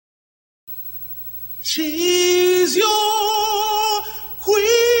She's your queen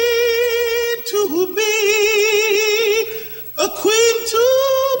to be, a queen to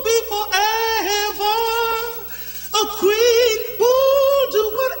be forever, a queen who'll do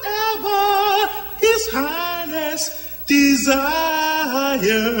whatever His Highness desires.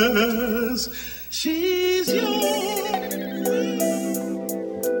 She's your queen.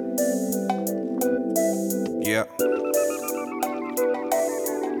 Yeah.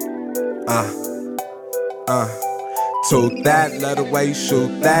 Toot that, love the way you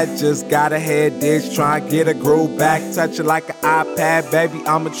shoot that. Just got a head dish, try and get a groove back. Touch it like an iPad, baby,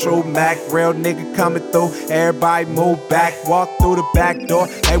 I'm a true Mac. Real nigga coming through, everybody move back. Walk through the back door,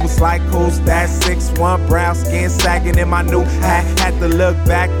 they was like, who's that? 6'1", brown skin sagging in my new hat. Had to look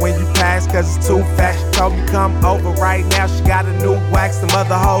back when you passed, cause it's too fast. She told me come over right now, she got a new wax, the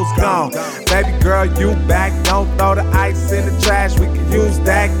other hoes gone. Baby girl, you back, don't throw the ice in the trash, we can use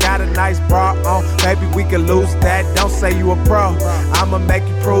that. Got a nice bra on, baby, we can lose that. Don't say you a pro, I'ma make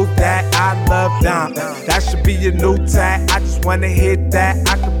you prove that I love Dom. That should be your new tag, I just wanna hit that.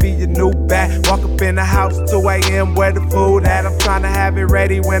 I could be your new bat. Walk up in the house 2 a.m. where the food at. I'm tryna have it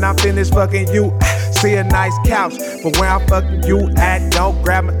ready when I finish fucking you. See a nice couch, but where I'm fucking you at, don't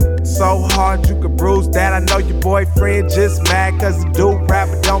grab me so hard you could bruise that. I know your boyfriend just mad cause the dude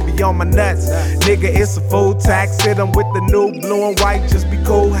rapper don't be on my nuts. Nigga, it's a full tax. Hit him with the new blue and white, just be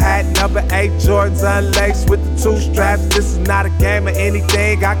cool hat. Number 8 Jordans unlaced with the 2 straps. This is not a game or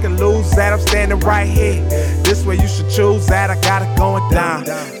anything, I can lose that. I'm standing right here, this way you should choose that. I got it going down,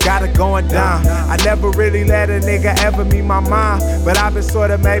 got it going down. I never really let a nigga ever meet my mom, but I've been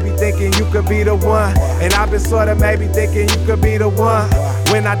sorta maybe thinking you could be the one. And I've been sorta maybe thinking you could be the one.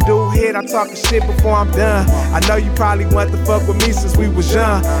 When I do hit, I talkin' shit before I'm done. I know you probably want to fuck with me since we was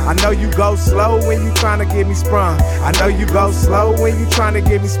young. I know you go slow when you tryna get me sprung. I know you go slow when you tryna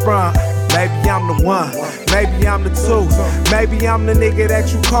get me sprung. Maybe I'm the one, maybe I'm the 2. Maybe I'm the nigga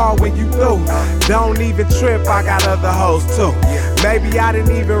that you call when you through. Don't even trip, I got other hoes too. Maybe I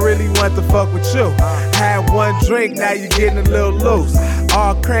didn't even really want to fuck with you. Had one drink, now you getting a little loose.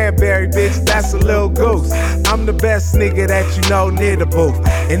 All cranberry, bitch, that's a little goose. I'm the best nigga that you know near the booth.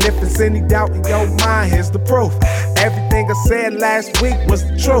 And if it's any doubt in your mind, here's the proof. Everything I said last week was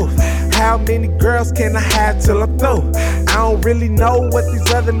the truth. How many girls can I have till I'm through? I don't really know what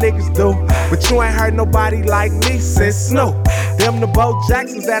these other niggas do, but you ain't heard nobody like me since Snoop. Them the Bo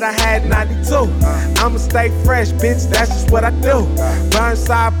Jacksons that I had 92. I'ma stay fresh, bitch, that's just what I do.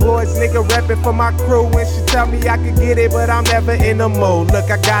 Burnside boys, nigga reppin' for my crew. When she tell me I could get it, but I'm never in the mood.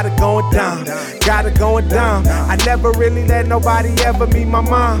 Look, I got it going down, got it going down. I never really let nobody ever meet my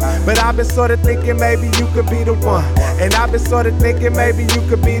mom, but I've been sorta thinking maybe you could be the one. And I've been sorta thinking maybe you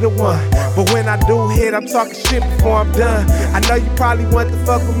could be the one. But when I do hit, I'm talking shit before I'm done. I know you probably want to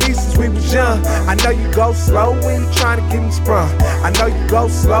fuck with me since we was young. I know you go slow when you tryna get me sprung. I know you go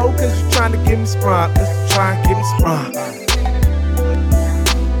slow cause you tryna get me sprung. Cause you tryna get me sprung.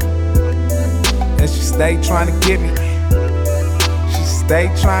 And she stay tryna get me. She stay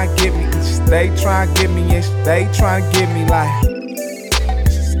tryna get me. She stay tryna get me. And she stay tryna get me like.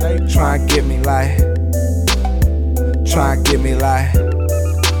 She stay tryna get me like. Tryna get me like.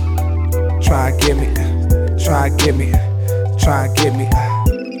 Tryna get me. Tryna get me. Tryna get me.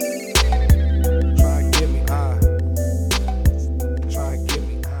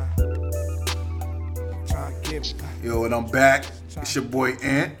 Yo, and I'm back. It's your boy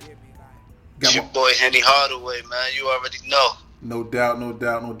Ant. It's your boy Henny Hardaway, man. You already know. No doubt, no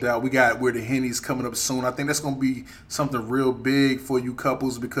doubt, no doubt. We got Where the Henny's coming up soon. I think that's going to be something real big for you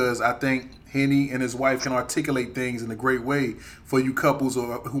couples because I think Henny and his wife can articulate things in a great way for you couples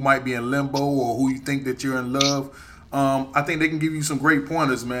or who might be in limbo or who you think that you're in love. I think they can give you some great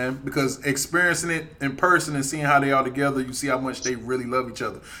pointers, man, because experiencing it in person and seeing how they are together, you see how much they really love each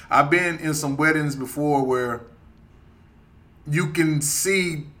other. I've been in some weddings before where you can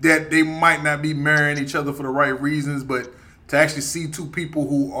see that they might not be marrying each other for the right reasons, but to actually see two people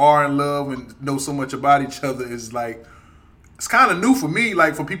who are in love and know so much about each other is like, it's kind of new for me,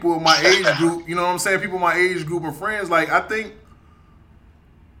 like for people in my age group, you know what I'm saying? People in my age group and friends, like I think,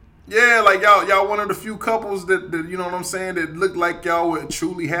 yeah, like y'all one of the few couples that you know what I'm saying, that looked like y'all were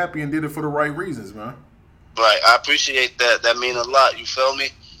truly happy and did it for the right reasons, man. Right, I appreciate that. That mean a lot, you feel me?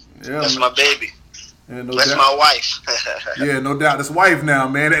 Yeah, that's man. my baby. Yeah, no that's doubt. My wife. Yeah, no doubt. That's wife now,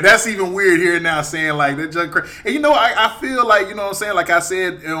 man. That's even weird here now saying like that just crazy. And you know, I feel like, you know what I'm saying, like I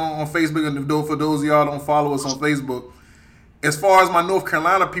said on Facebook, and for those of y'all don't follow us on Facebook, as far as my North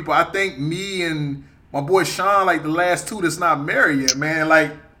Carolina people, I think me and my boy Sean, like the last two that's not married yet, man.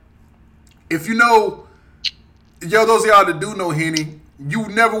 Like, if you know, yo, those of y'all that do know Henny, you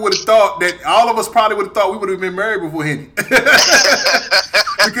never would have thought that all of us probably would have thought we would have been married before Henny.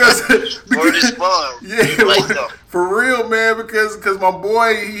 because Word is fun. Yeah, Right, for real, man. Because my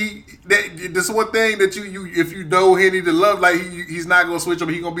boy, this one thing that you if you know Henny to love, like he's not gonna switch up.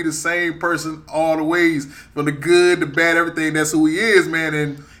 He's gonna be the same person all the ways, from the good, the bad, everything. That's who he is, man.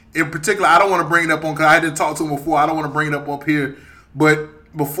 And in particular, I don't want to bring it up on, because I didn't talk to him before. I don't want to bring it up here,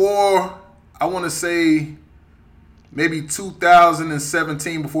 but before, I want to say, maybe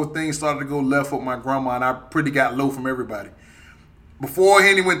 2017, before things started to go left with my grandma, and I pretty got low from everybody. Before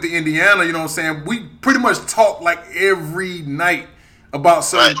Henny went to Indiana, you know what I'm saying, we pretty much talked like every night about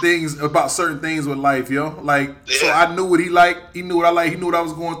certain things with life, yo. Like, so I knew what he liked, he knew what I liked, he knew what I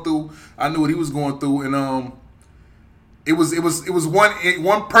was going through, I knew what he was going through, and it was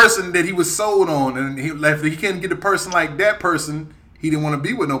one person that he was sold on, and he left. He couldn't get a person like that person. He didn't want to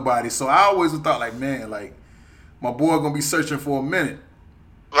be with nobody. So I always thought, like, man, like, my boy gonna be searching for a minute.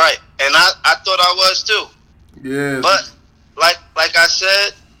 Right, and I thought I was too. Yeah. But like I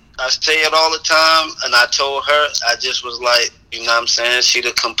said, I say it all the time, and I told her, I just was like, you know what I'm saying? She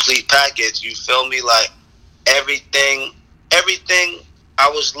the complete package. You feel me? Like everything I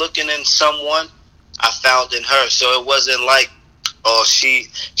was looking in someone, I found in her. So it wasn't like, oh, she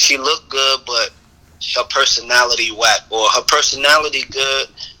looked good, but her personality whack, or her personality good,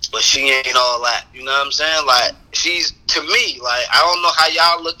 but she ain't all that. You know what I'm saying? Like, she's, to me, like, I don't know how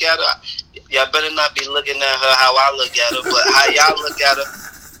y'all look at her. Y'all better not be looking at her how I look at her, but how y'all look at her,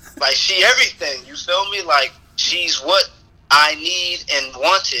 like, she everything. You feel me? Like, she's what I need and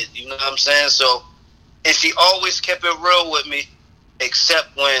wanted. You know what I'm saying? So, and she always kept it real with me,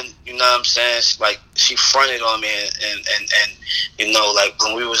 except when, you know what I'm saying, she fronted on me, and you know, like,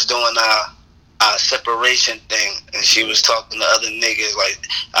 when we was doing our separation thing, and she was talking to other niggas, like,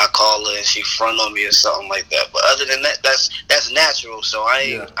 I call her and she front on me or something like that. But other than that, that's natural. So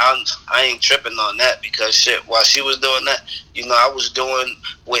I ain't tripping on that, because shit, while she was doing that, you know, I was doing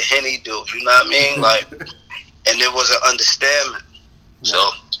what Henny do. You know what I mean? Like, and there was an understanding. So,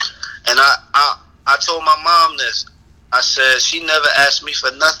 and I told my mom this. I said, she never asked me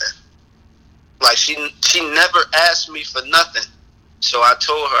for nothing. Like, she never asked me for nothing. So I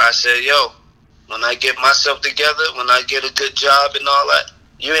told her, I said, yo, when I get myself together, when I get a good job and all that,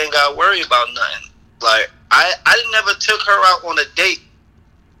 you ain't got to worry about nothing. Like, I never took her out on a date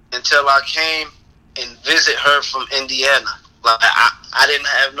until I came and visit her from Indiana. Like, I didn't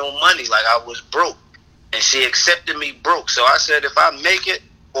have no money. Like, I was broke. And she accepted me broke. So I said, if I make it,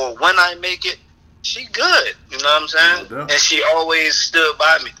 or when I make it, she good. You know what I'm saying? No doubt. And she always stood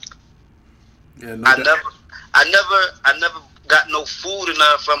by me. Yeah, no doubt. I never got no food or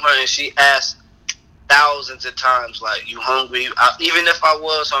nothing from her, and she asked thousands of times, like, you hungry? Even if I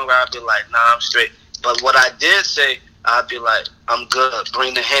was hungry, I'd be like, nah, I'm straight. But what I did say, I'd be like, I'm good,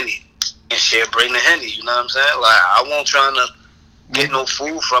 bring the Henny. And she'll bring the Henny, you know what I'm saying? Like, I won't trying to get no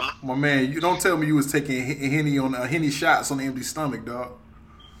food from her. My man, you don't tell me you was taking Henny shots on the empty stomach, dog.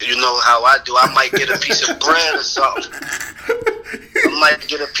 You know how I do. I might get a piece of bread or something. I might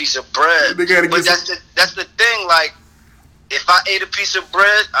get a piece of bread. But that's the thing, like, if I ate a piece of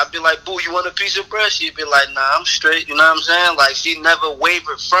bread, I'd be like, boo, you want a piece of bread? She'd be like, nah, I'm straight. You know what I'm saying? Like, she never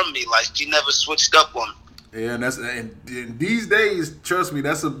wavered from me. Like, she never switched up on me. Yeah, and these days, trust me,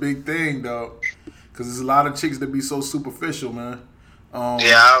 that's a big thing, dog. Because there's a lot of chicks that be so superficial, man. Yeah,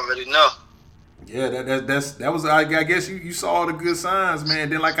 I already know. Yeah, that was, I guess you saw all the good signs, man.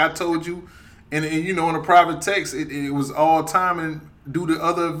 Then, like I told you, and you know, in a private text, it was all timing due to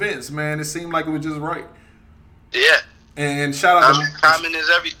other events, man. It seemed like it was just right. Yeah. And shout out to timing is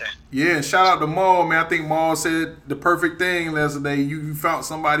everything. Yeah, and shout out to Maul, man. I think Maul said the perfect thing last day. You found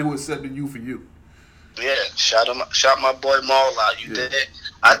somebody who accepted you for you. Yeah, shout my boy Maul out. You did it.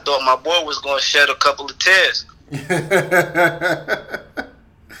 I thought my boy was gonna shed a couple of tears.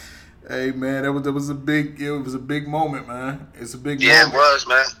 Hey man, it was a big moment, man. It's a big moment. Yeah, it was,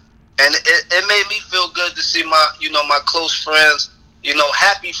 man. And it made me feel good to see my close friends,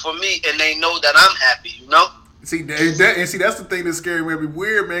 happy for me, and they know that I'm happy, See that's the thing that's scary, man. Be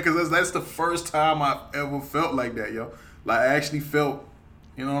weird, man, because that's the first time I ever felt like that, yo. Like, I actually felt,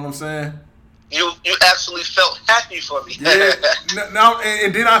 you know what I'm saying? You actually felt happy for me. Yeah. No,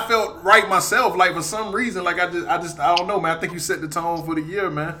 and then I felt right myself. Like, for some reason, like I don't know, man. I think you set the tone for the year,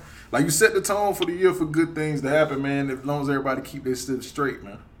 man. Like, you set the tone for the year for good things to happen, man. As long as everybody keep their stuff straight,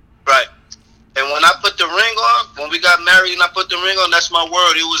 man. Right. And when I put the ring on, when we got married and I put the ring on, that's my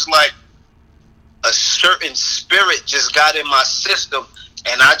word. It was like a certain spirit just got in my system,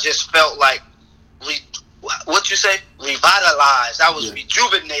 and I just felt like, what you say? Revitalized. I was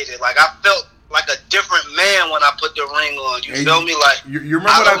rejuvenated. Like, I felt like a different man when I put the ring on. You feel me? Like you remember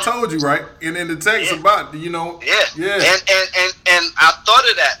what I told you, right? And in the text about, you know. Yeah. Yeah. And I thought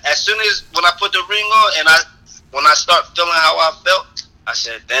of that as soon as when I put the ring on, and when I start feeling how I felt, I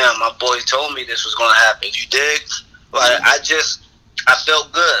said, "Damn, my boy told me this was gonna happen." You dig? Like I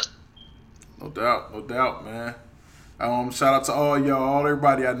felt good. No doubt, man. Shout out to all y'all,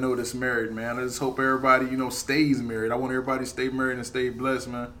 everybody I know that's married, man. I just hope everybody, you know, stays married. I want everybody to stay married and stay blessed,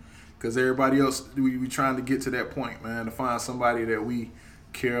 man. Because everybody else, we trying to get to that point, man, to find somebody that we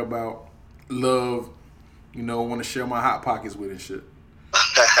care about, love, you know, want to share my hot pockets with and shit.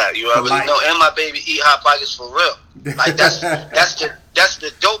 You already know, and my baby eat hot pockets for real. Like that's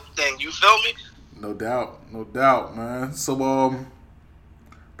the dope thing. You feel me? No doubt, man. So,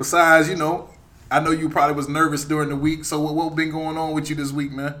 besides, you know, I know you probably was nervous during the week. So what been going on with you this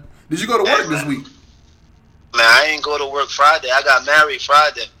week, man? Did you go to work this week? Man, I ain't go to work Friday. I got married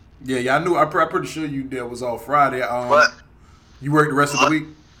Friday. Yeah, I knew. I'm pretty sure you did was off Friday. What? You worked the rest of the week?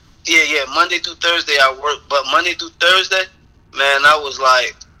 Yeah. Monday through Thursday I worked, but Monday through Thursday, man, I was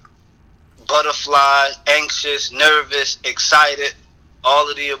like butterfly, anxious, nervous, excited, all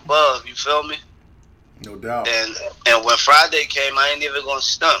of the above. You feel me? No doubt. And when Friday came, I ain't even gonna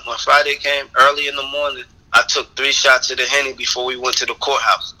stunt. When Friday came early in the morning, I took 3 shots of the Henny before we went to the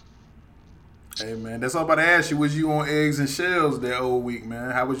courthouse. Hey man, that's all I'm about to ask you. Was you on eggs and shells that old week, man?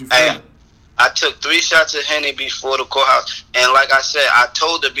 How was you feeling? Hey, I took 3 shots of Henny before the courthouse, and like I said, I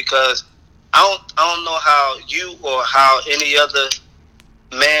told her because I don't know how you or how any other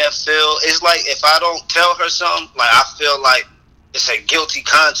man feel. It's like if I don't tell her something, like I feel like it's a guilty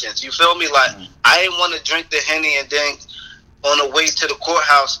conscience. You feel me? Like I ain't want to drink the Henny and then on the way to the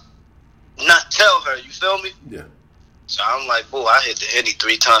courthouse not tell her. You feel me? Yeah. So I'm like, boy, I hit the Henny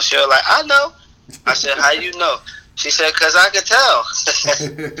 3 times. She was like, I know. I said, how you know? She said, cause I could tell.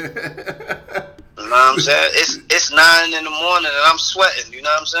 You know what I'm saying? It's 9 in the morning and I'm sweating. You know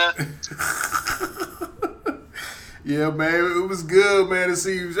what I'm saying? Yeah, man, it was good, man, to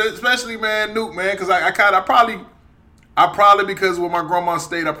see you, especially, man, Nuke, man, because I probably because when my grandma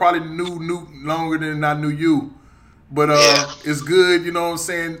stayed, I probably knew Nuke longer than I knew you, but It's good, you know what I'm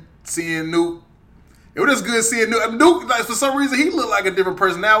saying, seeing Nuke. It was just good seeing Nuke. Nuke, like, for some reason, he looked like a different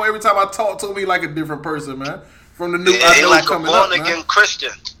person. Now, every time I talk to him, he like a different person, man. From the Nuke I know like coming a born-again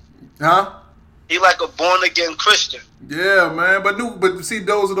Christian. Huh? He like a born-again Christian. Yeah, man. But see,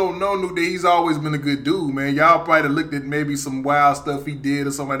 those who don't know Nuke, that he's always been a good dude, man. Y'all probably looked at maybe some wild stuff he did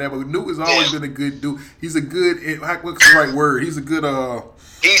or something like that, but Nuke has always been a good dude. He's a good, what's the right word? He's a good,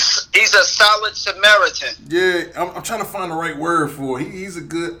 He's a solid Samaritan. Yeah, I'm trying to find the right word for it. He's a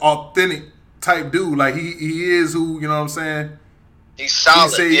good, authentic type dude. Like, he is who, you know what I'm saying? He's solid.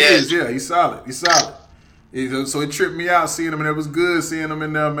 He say he is, yeah. He's solid. So it tripped me out seeing him, and it was good seeing him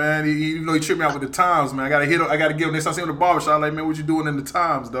in there, man. Even though he tripped me out with the times, man. I gotta give him this. I see him in the barbershop, like, man, what you doing in the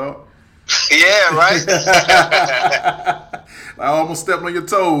times, dog? Yeah, right. I almost stepped on your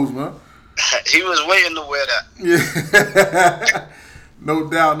toes, man. He was waiting to wear that. Yeah. No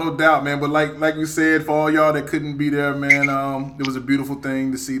doubt, man. But like we said, for all y'all that couldn't be there, man, it was a beautiful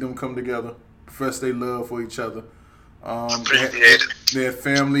thing to see them come together, profess their love for each other. Appreciate it. They had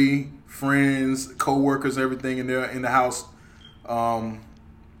family, friends, co-workers, everything in the house.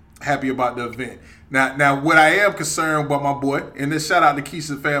 Happy about the event. Now, what I am concerned about, my boy, and this shout out to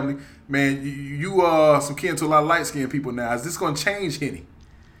Keisha's family, man. You some kin to a lot of light skinned people now. Is this going to change Henny?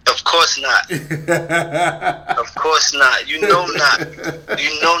 Of course not. Of course not. You know not.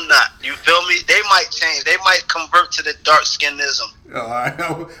 You know not. You feel me? They might change. They might convert to the dark skinism. All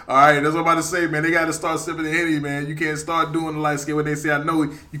right. That's what I'm about to say, man. They got to start sipping the Henny, man. You can't start doing the light skin when they say, I know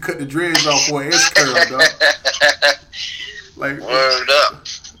you cut the dreads off for an S curl, dog. Like, word up.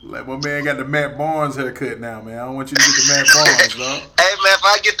 Like, my man got the Matt Barnes haircut now, man. I don't want you to get the Matt Barnes, dog. Hey, man, if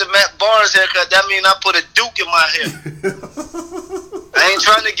I get the Matt Barnes haircut, that means I put a Duke in my hair. I ain't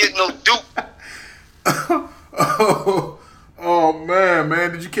trying to get no Duke. Oh,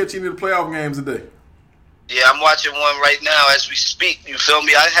 man. Did you catch any of the playoff games today? Yeah, I'm watching one right now as we speak. You feel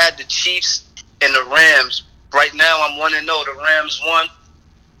me? I had the Chiefs and the Rams. Right now, I'm 1-0. The Rams won.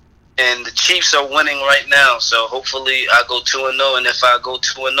 And the Chiefs are winning right now, so hopefully I go 2-0. And if I go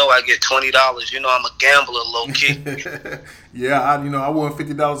 2-0, I get $20. You know, I'm a gambler, low key. Yeah, I won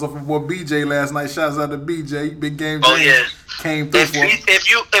 $50 off of boy BJ last night. Shouts out to BJ, big game. Oh yeah, came through for him. If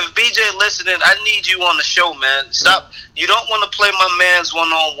BJ listening, I need you on the show, man. Stop. You don't want to play my man's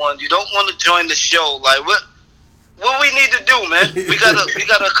 1-on-1. You don't want to join the show. Like what we need to do, man? We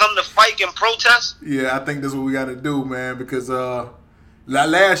gotta come to fight and protest. Yeah, I think that's what we gotta do, man. Because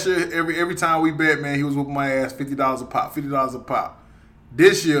last year, every time we bet, man, he was whooping my ass $50 a pop.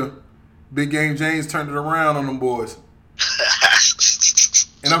 This year, Big Game James turned it around on them boys.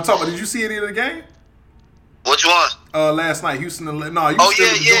 And I'm talking about, did you see any of the game? Which one? Last night, Houston. No, you Oh, yeah.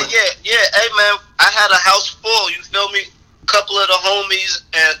 Hey, man, I had a house full, you feel me? A couple of the homies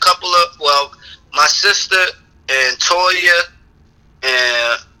and my sister and Toya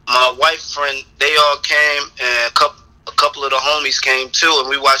and my wife friend, they all came, and a couple of the homies came too, and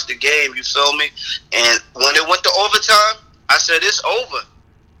we watched the game, you feel me? And when it went to overtime, I said, it's over.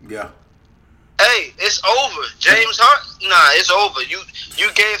 Yeah. Hey, it's over. James Harden, it's over.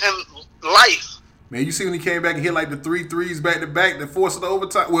 You gave him life. Man, you see when he came back and hit like the 3 threes back to back that forced the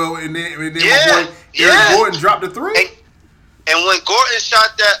overtime. Well, and then my boy Eric Gordon dropped the 3. And when Gordon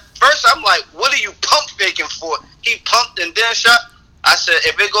shot that, first I'm like, what are you pump faking for? He pumped and then shot. I said,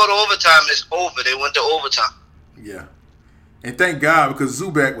 if it go to overtime, it's over. They went to overtime. Yeah. And thank God, because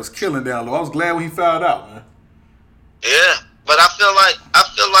Zubac was killing down low. I was glad when he fouled out, man. Yeah, but I feel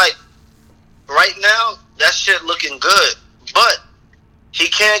like right now that shit looking good. But he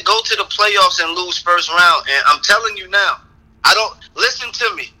can't go to the playoffs and lose first round. And I'm telling you now, listen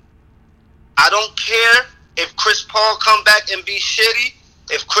to me. I don't care if Chris Paul come back and be shitty.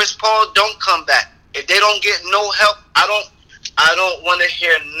 If Chris Paul don't come back, if they don't get no help, I don't want to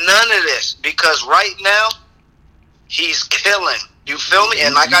hear none of this, because right now he's killing. You feel me?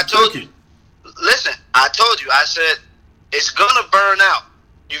 And like I told you, listen, I told you, I said it's gonna burn out.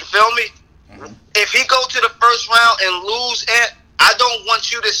 You feel me? Mm-hmm. If he go to the first round and lose, I don't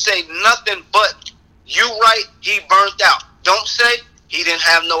want you to say nothing but you right, he burnt out. Don't say he didn't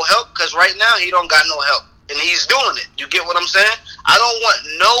have no help, because right now he don't got no help. And he's doing it. You get what I'm saying? I don't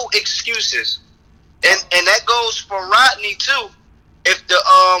want no excuses. And that goes for Rodney too. If the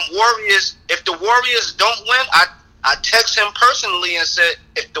Warriors don't win, I text him personally and said,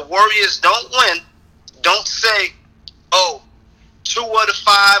 if the Warriors don't win, don't say, oh, 2 of the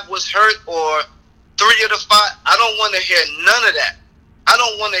 5 was hurt or 3 of the 5. I don't want to hear none of that. I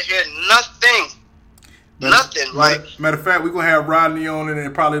don't want to hear nothing. Nothing. Matter of fact, we're going to have Rodney on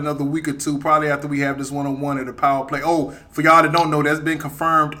in probably another week or two, probably after we have this one-on-one at the power play. Oh, for y'all that don't know, that's been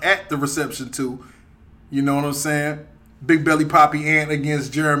confirmed at the reception too. You know what I'm saying? Big Belly Poppy Ant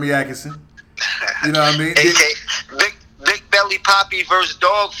against Jeremy Atkinson. You know what I mean? Big Belly Poppy versus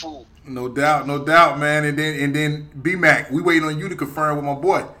Dog Food. No doubt, man. And then B-Mac, we waiting on you to confirm with my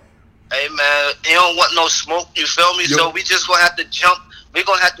boy. Hey, man, he don't want no smoke, you feel me? Yo. So we just going to have to jump. We're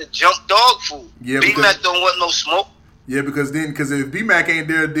going to have to jump Dog Food. Yeah, B-Mac don't want no smoke. Yeah, because if B-Mac ain't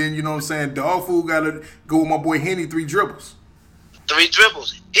there, then, you know what I'm saying, Dog Food got to go with my boy Henny 3 dribbles. 3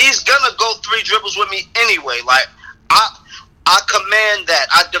 dribbles. He's going to go 3 dribbles with me anyway. Like, I command that.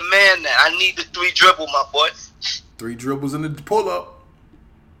 I demand that. I need the 3 dribble, my boy. 3 dribbles in the pull-up.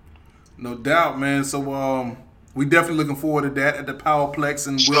 No doubt, man. So, we definitely looking forward to that at the Powerplex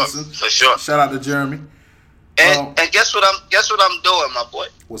in Wilson. For sure. Shout out to Jeremy. And guess what I'm doing, my boy?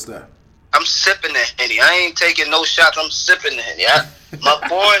 What's that? I'm sipping the Henny. I ain't taking no shots. I'm sipping the Henny.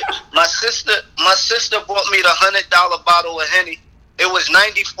 My sister bought me the $100 bottle of Henny. It was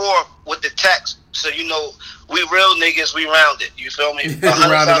 94 with the tax. So, you know, we real niggas, we round it. You feel me?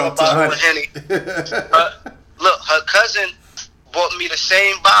 $100 bottle of Henny. Look, her cousin bought me the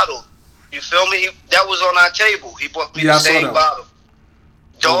same bottle. You feel me? That was on our table. He bought me the same bottle.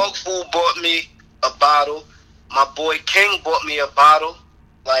 Dog Food bought me a bottle. My boy King bought me a bottle.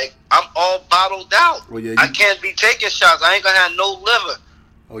 Like, I'm all bottled out. Well, yeah, I can't be taking shots. I ain't gonna have no liver.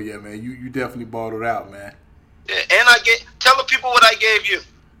 Oh yeah, man. You definitely bottled out, man. Yeah, and tell the people what I gave you.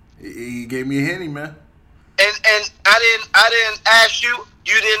 He gave me a Henny, man. And I didn't ask you.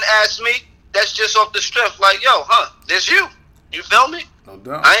 You didn't ask me. That's just off the strength. Like, yo, this you. You feel me? No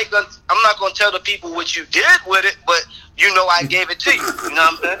doubt. I'm not gonna tell the people what you did with it, but you know I gave it to you. You know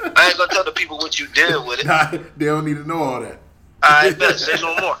what I'm saying? I ain't gonna tell the people what you did with it. Nah, they don't need to know all that. I bet. Say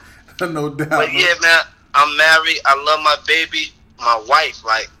no more. No doubt. But yeah, man, I'm married. I love my baby, my wife.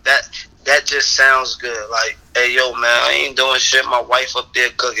 Like that just sounds good. Like, hey, yo, man, I ain't doing shit. My wife up there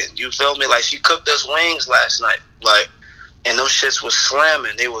cooking. You feel me? Like, she cooked us wings last night. Like, and those shits was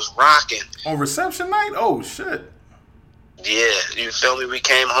slamming. They was rocking. On reception night? Oh, shit. Yeah, you feel me? We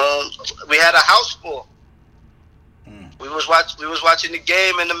came home. We had a house full. We was watching the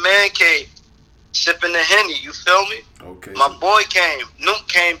game in the man cave, sipping the Henny. You feel me? Okay. My boy came. Nuke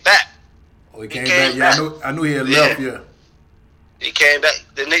came back. Oh, he came back. Yeah, I knew he had left. Yeah. He came back.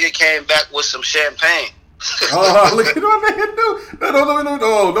 The nigga came back with some champagne. Oh, look at what nigga do.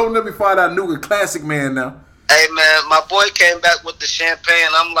 No, don't let me find out Nuke a classic man now. Hey man, my boy came back with the champagne.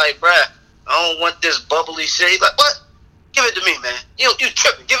 I'm like, bruh, I don't want this bubbly shit. He's like, what? Give it to me, man. You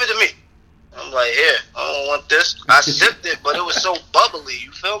tripping? Give it to me. I'm like, here, I don't want this. I sipped it, but it was so bubbly.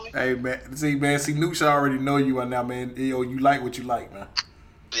 You feel me? Hey man, see Nooch already know you right now, man. Yo, you like what you like, man.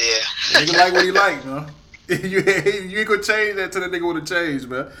 Yeah. Nigga like what he like, man. You ain't gonna change that till that nigga wanna change,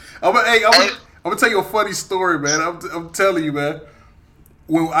 man. I'm gonna tell you a funny story, man. I'm telling you, man.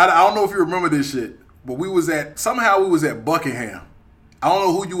 When I don't know if you remember this shit, but we was at Buckingham. I don't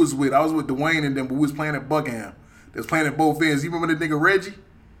know who you was with. I was with Dwayne and them, but we was playing at Buckingham. They was playing at both ends. You remember the nigga Reggie?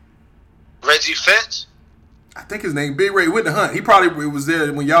 Reggie Finch? I think his name Big Ray with the Hunt. He probably was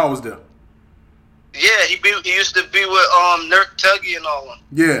there when y'all was there. Yeah, he used to be with Nurk Tuggy and all them.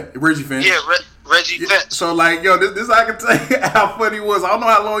 Yeah, Reggie Finch. Yeah, Reggie Finch. So like, yo, this I can tell you how funny it was. I don't know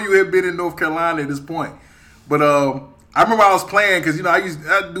how long you had been in North Carolina at this point, but I remember I was playing because I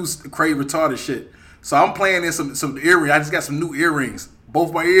do crazy retarded shit. So I'm playing in some earrings. I just got some new earrings.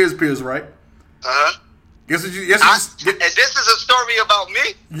 Both my ears pierced, right? Guess what you? And this is a story about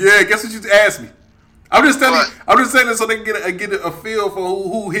me. Yeah, guess what you asked me. I'm just telling you. I'm just saying this so they can get a feel for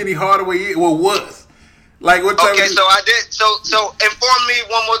who Henny Hardaway was. Like what time? Okay, so I did. So inform me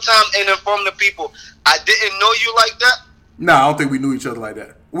one more time and inform the people. I didn't know you like that. No, I don't think we knew each other like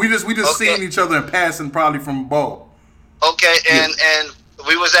that. We just seen each other in passing, probably from ball. Okay, and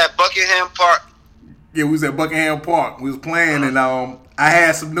we was at Buckingham Park. Yeah, we was at Buckingham Park. We was playing, and I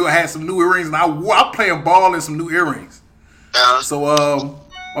had some new earrings, and I'm playing ball in some new earrings. So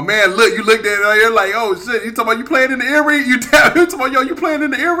my man, you looked at it, you're like, oh shit, you talking about you playing in the earring? You talking about yo, you playing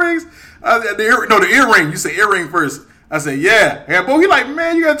in the earrings? The earring. You say earring first. I said, yeah. And boy, he like,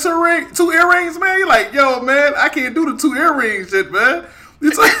 man, you got two earrings, man. He like, yo, man, I can't do the two earrings shit, man.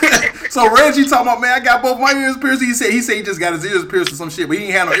 So Reggie talking about, man, I got both my ears pierced. He said he just got his ears pierced or some shit, but he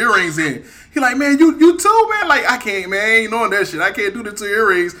ain't had no earrings in. He like, man, you too, man. Like, I can't, man. I ain't knowing that shit. I can't do the two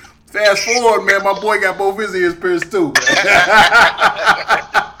earrings. Fast forward, man, my boy got both his ears pierced too. Hey,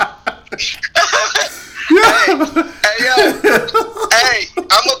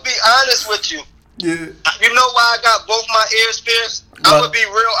 I'm gonna be honest with you. Yeah. You know why I got both my ears pierced? I'm gonna be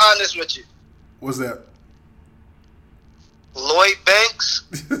real honest with you. What's that? Lloyd Banks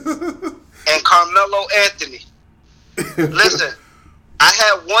and Carmelo Anthony. Listen, I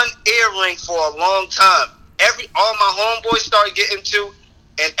had one earring for a long time. All my homeboys started getting to,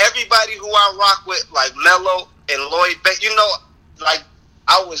 and everybody who I rock with, like Melo and Lloyd Banks, like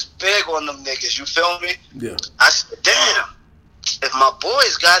I was big on them niggas. You feel me? Yeah. I said, damn, if my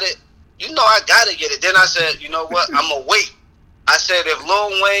boys got it, I gotta get it. Then I said, you know what? I'm gonna wait. I said, if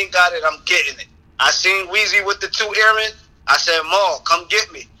Lil Wayne got it, I'm getting it. I seen Weezy with the two earrings. I said, Maul, come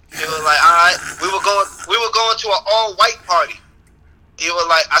get me. He was like, all right. We were going to an all-white party. He was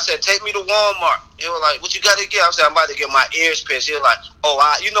like, I said, take me to Walmart. He was like, what you got to get? I said, I'm about to get my ears pierced. He was like,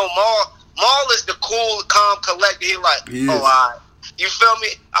 Maul is the cool, calm, collected. He like, all right. You feel me?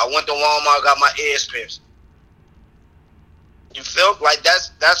 I went to Walmart, got my ears pierced. You feel like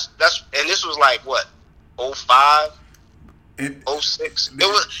that's and this was like what, 05, 06.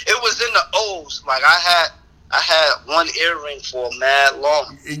 It was in the O's. Like I had one earring for mad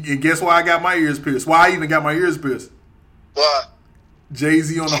long. And guess why I got my ears pierced? Why I even got my ears pierced? What?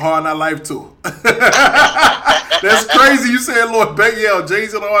 Jay-Z on the Hard Knock Life tour. That's crazy. You said Lord Beck,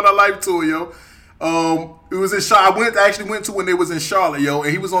 Jay-Z on the Hard Knock Life tour, yo. It was in Charlotte. I actually went to when they was in Charlotte, yo,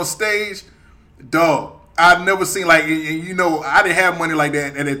 and he was on stage. Dog, I've never seen like, and I didn't have money like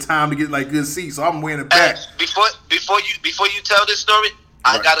that at that time to get like good seats, so I'm wearing it back. Before you tell this story,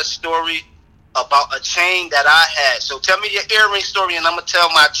 right. I got a story about a chain that I had. So tell me your earring story, and I'm gonna tell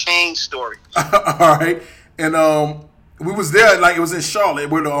my chain story. All right, and we was there, like it was in Charlotte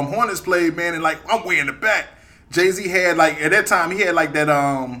where the Hornets played, man, and like I'm way in the back. Jay-Z had like at that time he had like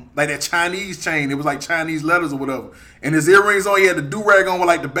that Chinese chain. It was like Chinese letters or whatever. And his earrings on, he had the do-rag on with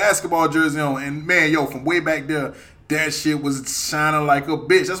like the basketball jersey on. And man, from way back there, that shit was shining like a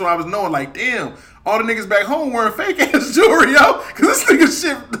bitch. That's what I was knowing. Like, damn, all the niggas back home wearing fake ass jewelry, yo. Cause this nigga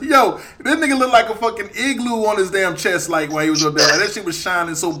shit, that nigga looked like a fucking igloo on his damn chest, like while he was up there. Like, that shit was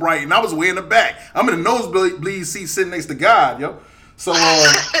shining so bright, and I was way in the back. I'm in the nosebleed seat sitting next to God, yo. So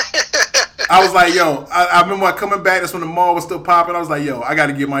I was like, I remember coming back. That's when the mall was still popping. I was like, I got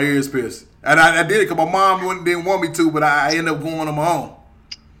to get my ears pierced, and I did it because my mom didn't want me to, but I ended up going on my own.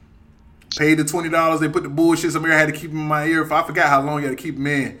 Paid the $20. They put the bullshit somewhere. I had to keep them in my ear. I forgot how long you had to keep them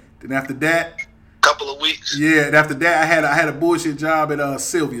in. Then after that, couple of weeks. Yeah, and after that, I had a bullshit job at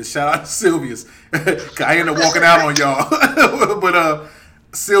Sylvia's. Shout out to Sylvia's. I ended up walking out on y'all. But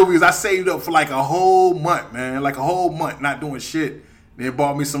Sylvia's, I saved up for like a whole month, man. Like a whole month, not doing shit. They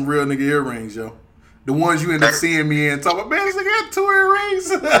bought me some real nigga earrings, yo. The ones you end up seeing me in. Talking about, man, this nigga got 2 earrings.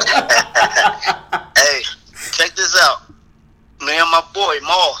 Hey, check this out. Me and my boy,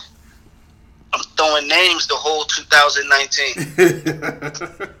 Maul. 2019.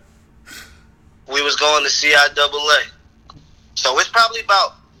 We was going to CIAA. So it's probably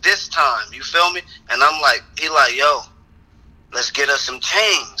about this time, you feel me? And I'm like, he like, yo, let's get us some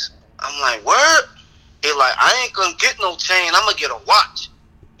chains. I'm like, word? He like, I ain't gonna get no chain, I'm gonna get a watch.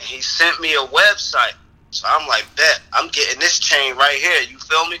 And he sent me a website. So I'm like, bet, I'm getting this chain right here, you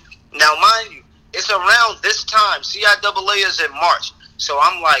feel me? Now, mind you, it's around this time. CIAA is in March. So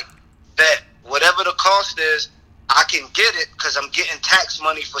I'm like, bet, whatever the cost is, I can get it because I'm getting tax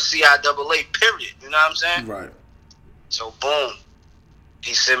money for CIAA, period. You know what I'm saying? Right. So, boom.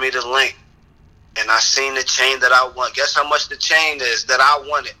 He sent me the link. And I seen the chain that I want. Guess how much the chain is that I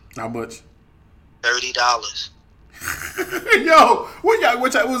wanted? How much? $30. Yo,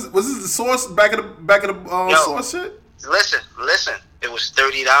 which was this the source back of the source shit? Listen. It was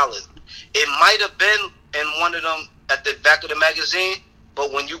 $30. It might have been in one of them at the back of the magazine,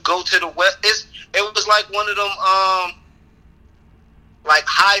 but when you go to the web, it was like one of them like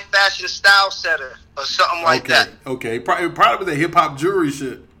high fashion style setter or something like that. Okay, probably the hip hop jewelry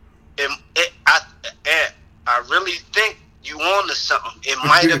shit. I really think you on to something. It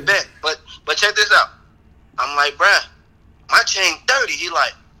might have been, but check this out. I'm like, bruh, my chain 30. He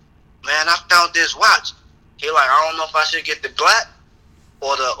like, man, I found this watch. He like, I don't know if I should get the black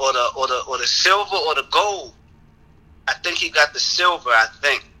or the silver or the gold. I think he got the silver,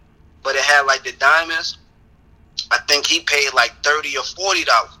 but it had like the diamonds. I think he paid like $30 or $40.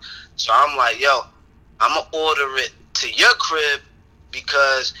 So I'm like, yo, I'm gonna order it to your crib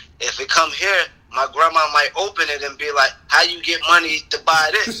because if it come here, my grandma might open it and be like, how you get money to buy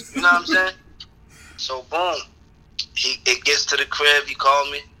this? You know what I'm saying? So boom, it gets to the crib. He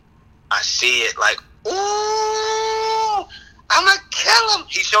called me. I see it like, ooh, I'm gonna kill him.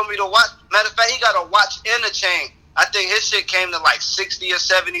 He showed me the watch. Matter of fact, he got a watch and a chain. I think his shit came to like $60 or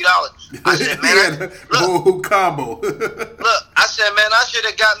 $70. I said, man, whole combo. Look, I said, man, I should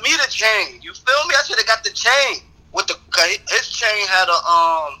have got me the chain. You feel me? I should have got the chain with his chain had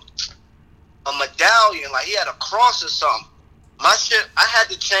a medallion, like he had a cross or something. My shit, I had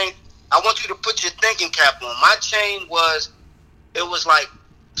the chain. I want you to put your thinking cap on. My chain was like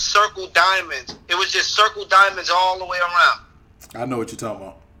circle diamonds. It was just circle diamonds all the way around. I know what you're talking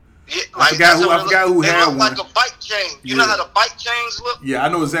about. Yeah, I forgot who had one. It looked like a bike chain. You know how the bike chains look? Yeah, I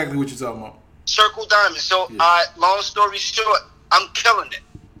know exactly what you're talking about. Circle diamonds. So, long story short, I'm killing it.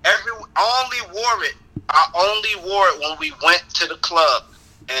 I only wore it when we went to the club.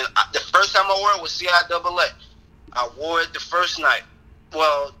 And the first time I wore it was CIAA. I wore it the first night.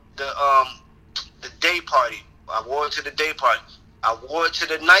 Well, the day party. I wore it to the day party. I wore it to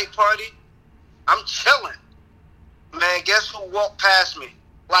the night party. I'm chilling. Man, guess who walked past me?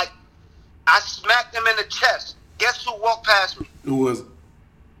 Like, I smacked him in the chest. Guess who walked past me? Who was it?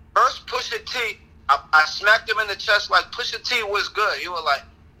 First, Pusha T. I smacked him in the chest like, Pusha T, what's good? He was like,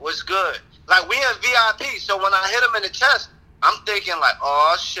 what's good? Like, we in VIP, so when I hit him in the chest, I'm thinking like,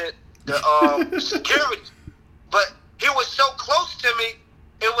 oh, shit, the security. But he was so close to me,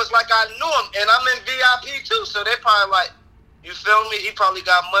 it was like I knew him, and I'm in VIP too, so they probably like, you feel me? He probably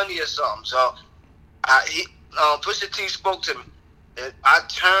got money or something. So, Pusha T spoke to me. And I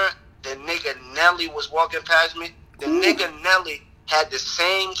turned, the nigga Nelly was walking past me. The nigga Nelly had the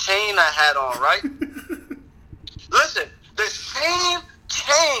same chain I had on, right? Listen, the same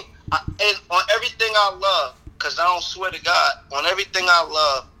chain, and on everything I love, because I don't swear to God, on everything I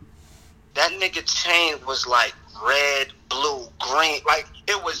love, that nigga chain was like red, blue, green. Like,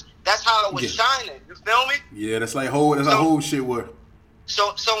 that's how it was shining. You feel me? Yeah, that's like whole shit was.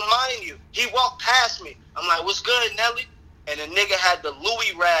 So mind you, he walked past me. I'm like, what's good, Nelly? And the nigga had the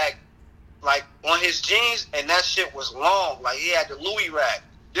Louis rag, like, on his jeans, and that shit was long. Like, he had the Louis rag.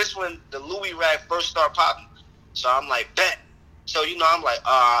 This when the Louis rag first started popping. So I'm like, bet. So, I'm like,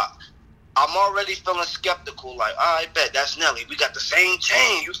 I'm already feeling skeptical. Like, all right, bet, that's Nelly. We got the same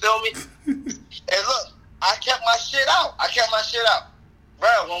chain. You feel me? And look, I kept my shit out.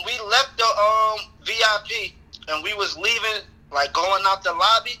 Bro, when we left the VIP and we was leaving, like, going out the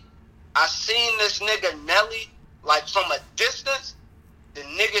lobby, I seen this nigga Nelly, like, from a distance. The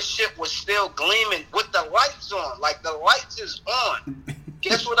nigga shit was still gleaming with the lights on. Like, the lights is on.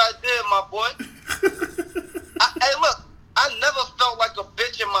 Guess what I did, my boy? Hey, look, I never felt like a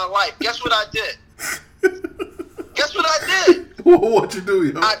bitch in my life. Guess what I did? What you do,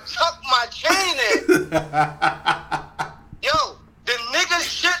 yo? I tucked my chain in. Yo, the nigga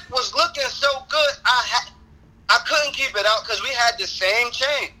shit was looking so good, I couldn't keep it out because we had the same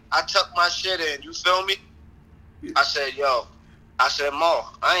chain. I tucked my shit in, you feel me? I said, Ma,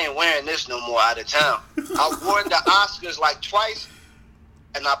 I ain't wearing this no more out of town. I wore it to Oscars like twice.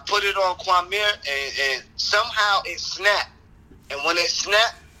 and I put it on Kwame, and somehow it snapped. And when it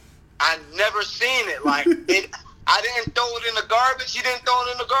snapped, I never seen it. Like I didn't throw it in the garbage. He didn't throw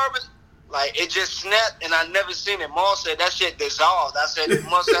it in the garbage. Like it just snapped, and I never seen it. Maul said that shit dissolved. I said it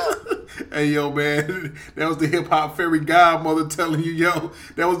must have. Hey yo, man, that was the hip hop fairy godmother telling you, yo,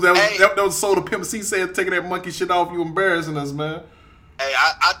 that was Soda Pimp C saying taking that monkey shit off. You embarrassing us, man. Hey,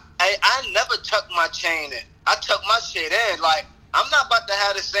 I never tucked my chain in. I tucked my shit in. Like I'm not about to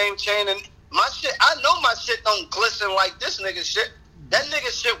have the same chain in my shit. I know my shit don't glisten like this nigga shit. That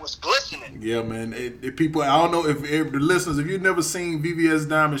nigga shit was glistening. Yeah, man. People, I don't know if the listeners, if you've never seen VVS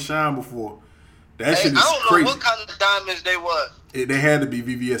Diamonds shine before, that shit is crazy. I don't know what kind of diamonds they was. They had to be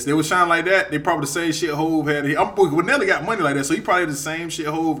VVS. They would shine like that. They probably the same shit Hove had. Well, Nelly got money like that, so he probably had the same shit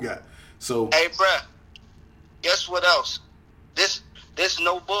Hove got. So, hey, bruh, guess what else? This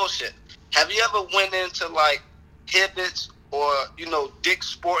no bullshit. Have you ever went into like Hibbett's or Dick's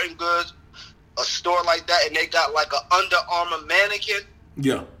Sporting Goods, a store like that, and they got like a Under Armour mannequin?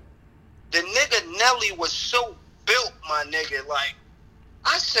 Yeah. The nigga Nelly was so built, my nigga. Like,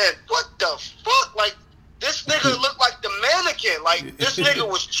 I said, what the fuck? Like, this nigga looked like the mannequin. Like, this nigga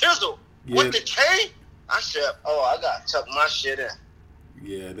was chiseled with the chain. I said, oh, I gotta tuck my shit in.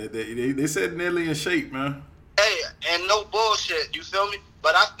 Yeah, they said Nelly in shape, man. Hey, and no bullshit, you feel me?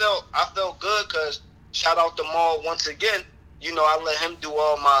 But I felt good because shout out to Maul once again. I let him do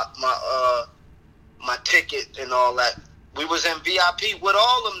all my ticket and all that. We was in VIP with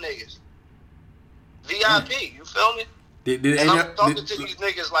all them niggas. VIP, you feel me? And I'm talking to these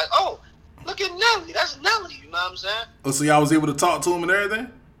niggas like, oh, look at Nelly. That's Nelly, you know what I'm saying? Oh, so y'all was able to talk to him and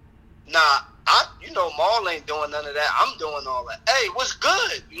everything? Nah, Maul ain't doing none of that. I'm doing all that. Hey, what's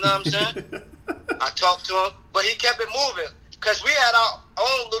good? You know what I'm saying? I talked to him, but he kept it moving. Because we had our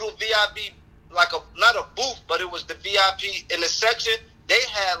own little VIP, like not a booth, but it was the VIP in the section. They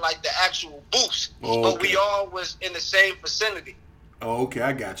had like the actual booths, but we all was in the same vicinity. Oh, okay,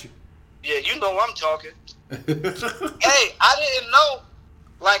 I got you. Yeah, you know I'm talking. Hey, I didn't know,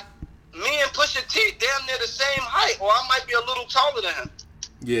 like, me and Pusha T damn near the same height, or I might be a little taller than him.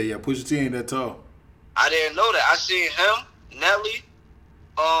 Yeah, Pusha T ain't that tall. I didn't know that. I seen him, Nelly,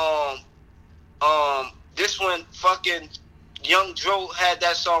 this one fucking Young Dro had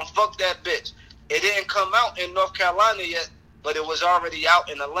that song, Fuck That Bitch. It didn't come out in North Carolina yet, but it was already out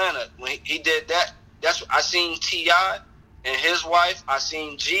in Atlanta. When he did that, that's I seen T.I. and his wife. I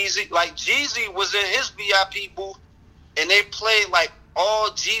seen Jeezy. Like, Jeezy was in his VIP booth, and they played, like, all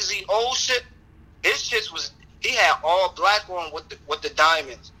Jeezy old shit. His shit was, he had all black on with the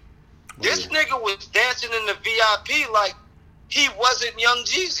diamonds. This nigga was dancing in the VIP like he wasn't Young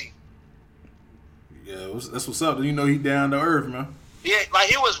Jeezy. Yeah, that's what's up. You know he down to earth, man. Yeah, like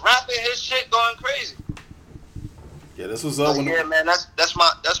he was rapping his shit going crazy. Yeah, that's what's up. Yeah, man, that's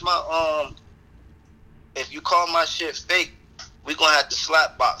my if you call my shit fake, we gonna have to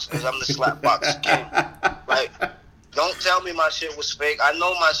slap box because I'm the slap box king. Like, don't tell me my shit was fake. I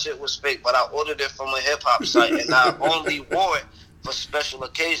know my shit was fake, but I ordered it from a hip hop site and I only wore it for special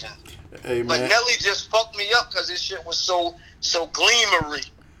occasions. Hey, man. But Nelly just fucked me up because his shit was so gleamery.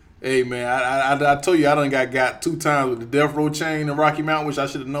 Hey, man, I told you I done got 2 times with the Death Row chain in Rocky Mountain, which I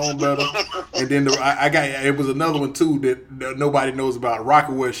should have known better. And then it was another one too that nobody knows about,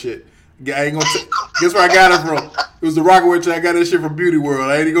 Rockaway shit. I ain't gonna guess where I got it from. It was the Rockaway chain. I got that shit from Beauty World.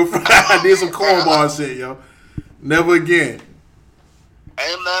 I did some cornball shit, yo. Never again.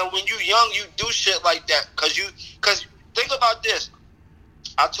 Hey, man, when you young, you do shit like that. Cause think about this.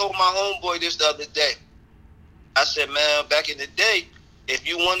 I told my homeboy this the other day. I said, man, back in the day, if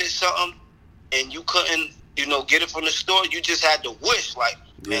you wanted something and you couldn't, get it from the store, you just had to wish. Like,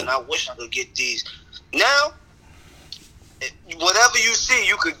 man, I wish I could get these. Now, whatever you see,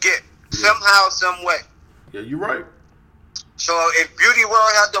 you could get somehow, some way. Yeah, you're right. So if Beauty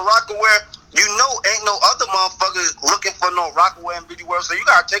World had the Rockaway, ain't no other motherfuckers looking for no Rockaway in Beauty World, so you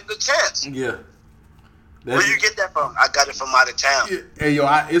gotta take the chance. Yeah. Where you get that from? I got it from out of town. Yeah, hey, yo,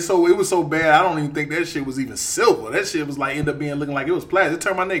 it was so bad, I don't even think that shit was even silver. That shit was like, ended up being looking like it was plastic. It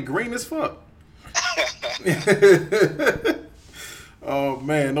turned my neck green as fuck. Oh,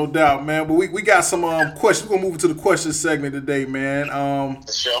 man, no doubt, man. But we got some questions. We're going to move into the question segment today, man.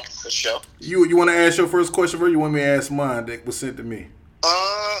 For sure. You want to ask your first question first, or you want me to ask mine that was sent to me?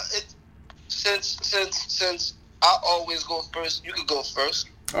 Since I always go first, you could go first.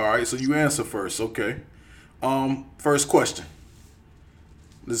 All right, so you answer first, okay. First question.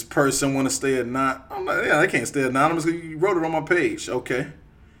 This person want to stay anonymous. I can't stay anonymous because you wrote it on my page. Okay.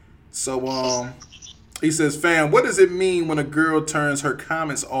 So, he says, fam, what does it mean when a girl turns her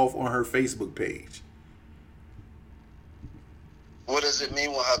comments off on her Facebook page? What does it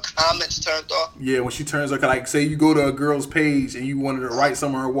mean when her comments turned off? Yeah, when she turns like say you go to a girl's page and you wanted to write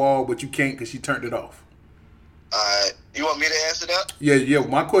something on her wall, but you can't because she turned it off. Alright. You want me to answer that? Yeah.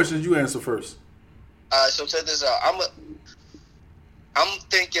 My question is you answer first. Alright, so check this out. I'm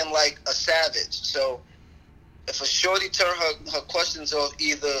thinking like a savage. So if a shorty turn her questions off,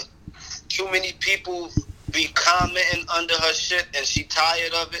 either too many people be commenting under her shit and she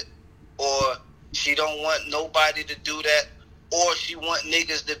tired of it, or she don't want nobody to do that, or she want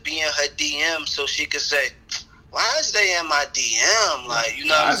niggas to be in her DM so she could say, why is they in my DM? Like, you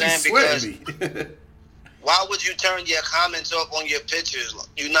know what I'm saying? Because why would you turn your comments off on your pictures?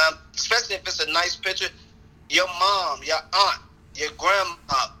 You know, especially if it's a nice picture. Your mom, your aunt, your grandma,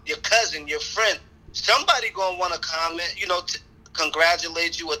 your cousin, your friend, somebody gonna want to comment, you know,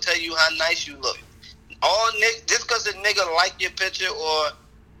 congratulate you or tell you how nice you look. Just because a nigga like your picture or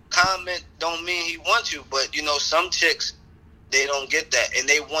comment don't mean he wants you. But, you know, some chicks, they don't get that, and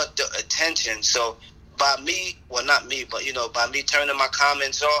they want the attention. So by me, well, not me, but, you know, by me turning my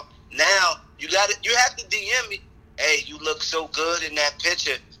comments off, now you have to DM me. Hey, you look so good in that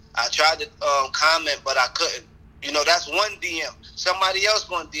picture. I tried to comment, but I couldn't. You know, that's one DM. Somebody else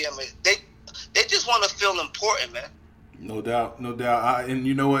going to DM it. They just want to feel important, man. No doubt. And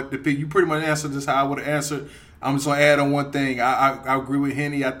you know what? You pretty much answered this how I would have answered. I'm just going to add on one thing. I agree with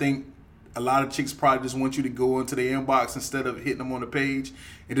Henny. I think a lot of chicks probably just want you to go into their inbox instead of hitting them on the page.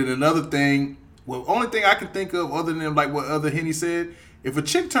 And then another thing, well, only thing I can think of other than like what other Henny said, if a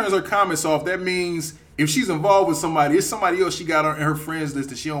chick turns her comments off, that means if she's involved with somebody, it's somebody else she got on her friends list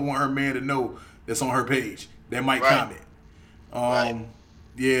that she don't want her man to know that's on her page that might comment. Right.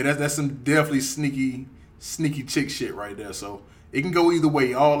 Yeah, that's some definitely sneaky chick shit right there. So it can go either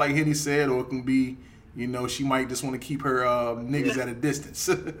way, all like Henny said, or it can be, you know, she might just want to keep her niggas at a distance.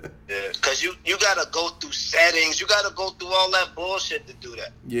 Yeah, because you got to go through settings. You got to go through all that bullshit to do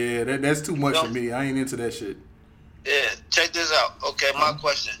that. Yeah, that's too much for me. I ain't into that shit. Yeah, check this out. Okay, my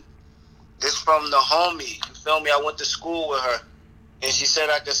question. This from the homie. You feel me? I went to school with her, and she said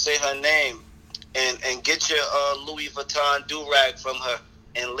I could say her name and get your Louis Vuitton do-rag from her.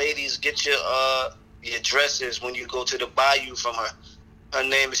 And ladies, get your dresses when you go to the Bayou from her. Her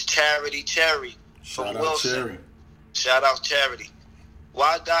name is Charity Cherry from Wilson. Shout out Charity.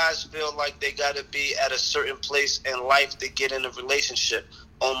 Why guys feel like they got to be at a certain place in life to get in a relationship?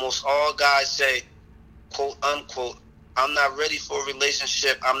 Almost all guys say, quote, unquote, I'm not ready for a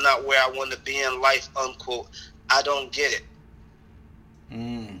relationship. I'm not where I want to be in life, unquote. I don't get it.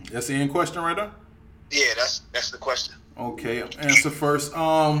 That's the end question right there? Yeah, that's the question. Okay, answer first.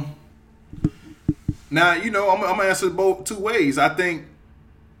 Now, you know, I'm gonna answer both two ways. I think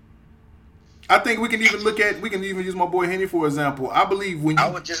we can even use my boy Henny for example. I believe when you, I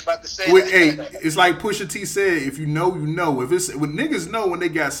was just about to say that. Hey, it's like Pusha T said, if you know, you know. When niggas know when they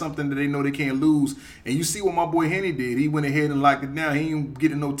got something that they know they can't lose, and you see what my boy Henny did, he went ahead and locked it down. He ain't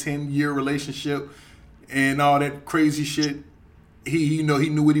getting no 10-year relationship and all that crazy shit. He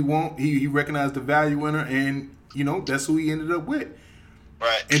knew what he want. He recognized the value in her, and you know that's who he ended up with.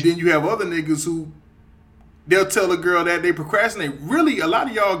 Right. And then you have other niggas who they'll tell a girl that they procrastinate. Really, a lot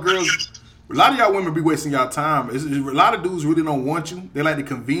of y'all women be wasting y'all time. A lot of dudes really don't want you. They like the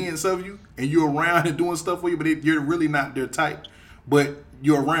convenience of you, and you're around and doing stuff for you, but you're really not their type. But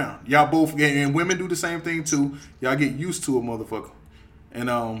you're around. Y'all both, and women do the same thing too. Y'all get used to a motherfucker,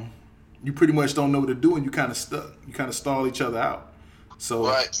 and you pretty much don't know what to do, and you kind of stuck. You kind of stall each other out. So,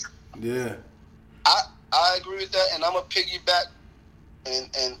 right. Yeah. I agree with that, and I'm gonna piggyback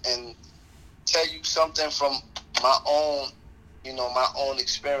and tell you something from my own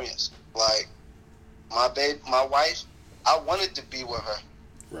experience. Like my wife, I wanted to be with her,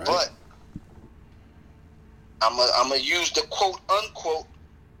 right. But I'm gonna use the quote unquote.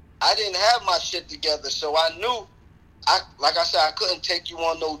 I didn't have my shit together, so I knew, like I said, I couldn't take you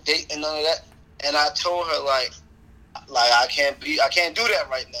on no date and none of that. And I told her like I can't do that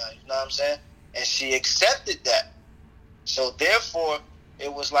right now. You know what I'm saying? And she accepted that. So therefore,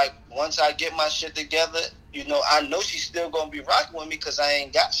 it was like once I get my shit together, you know, I know she's still gonna be rocking with me because I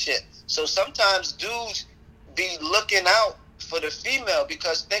ain't got shit. So sometimes dudes be looking out for the female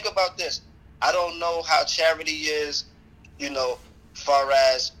because think about this. I don't know how Charity is, you know, far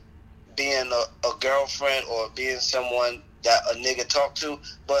as being a girlfriend or being someone that a nigga talk to,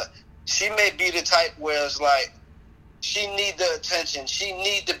 but she may be the type where it's like she need the attention. She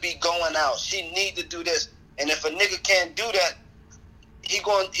need to be going out. She need to do this. And if a nigga can't do that, he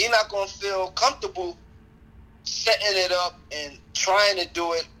not gonna feel comfortable setting it up and trying to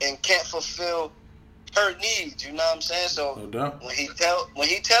do it and can't fulfill her needs. You know what I'm saying? So no doubt. when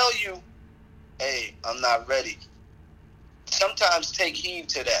he tell you, hey, I'm not ready, sometimes take heed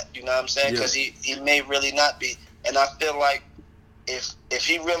to that. You know what I'm saying? Because he may really not be. And I feel like if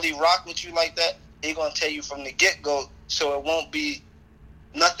he really rock with you like that, he gonna tell you from the get-go, so it won't be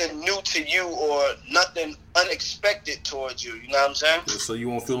nothing new to you or nothing unexpected towards you. You know what I'm saying? So you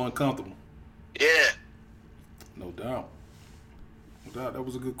won't feel uncomfortable. Yeah. No doubt. That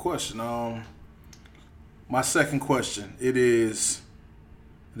was a good question. My second question, it is,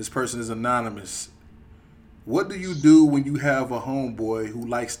 this person is anonymous. What do you do when you have a homeboy who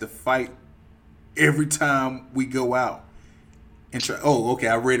likes to fight every time we go out?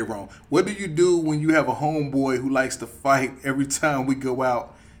 I read it wrong. What do you do when you have a homeboy who likes to fight every time we go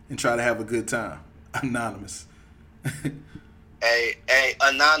out and try to have a good time? Anonymous. Hey,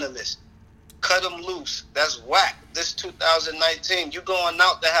 anonymous. Cut him loose. That's whack. This 2019, you going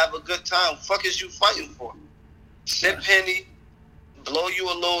out to have a good time. Fuck is you fighting for? Sip Henny, blow you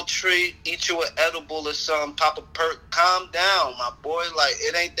a little tree, eat you an edible or something, pop a perk. Calm down, my boy. Like,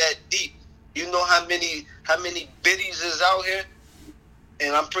 it ain't that deep. You know how many biddies is out here?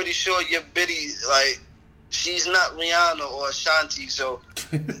 And I'm pretty sure your biddy, like, she's not Rihanna or Ashanti, so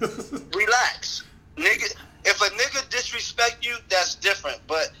relax. Nigga, if a nigga disrespect you, that's different.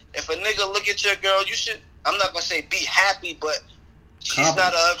 But if a nigga look at your girl, you should, I'm not going to say be happy, but she's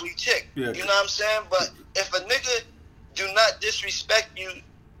not an ugly chick. Yeah. You know what I'm saying? But if a nigga do not disrespect you,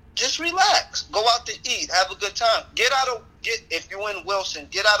 just relax. Go out to eat. Have a good time. If you in Wilson,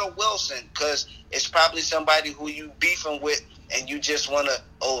 get out of Wilson, because it's probably somebody who you beefing with and you just want to,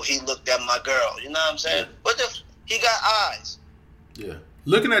 he looked at my girl. You know what I'm saying? Yeah. What if he got eyes? Yeah.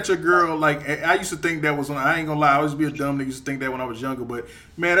 Looking at your girl, like, I used to think that was when, I ain't gonna lie, I used to be a dumb nigga, used to think that when I was younger, but,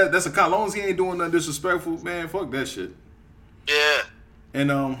 man, that's as long as he ain't doing nothing disrespectful, man, fuck that shit. Yeah.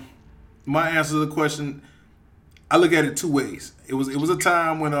 And my answer to the question, I look at it two ways. It was a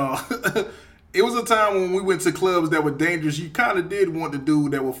time when it was a time when we went to clubs that were dangerous. You kind of did want the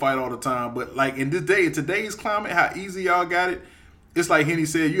dude that would fight all the time, but like in today's climate, how easy y'all got it, it's like Henny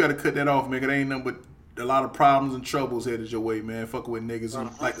said, you got to cut that off, man. It ain't nothing but a lot of problems and troubles headed your way, man. Fucking with niggas who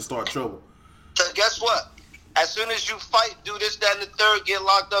like to start trouble. So guess what? As soon as you fight, do this, that, and the third, get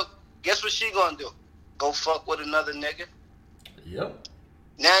locked up, guess what she gonna do? Go fuck with another nigga? Yep.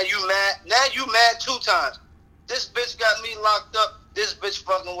 Now you mad 2 times. This bitch got me locked up. This bitch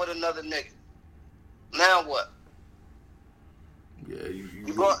fucking with another nigga. Now what? Yeah,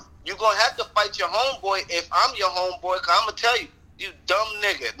 you gonna have to fight your homeboy if I'm your homeboy, cause I'm gonna tell you, you dumb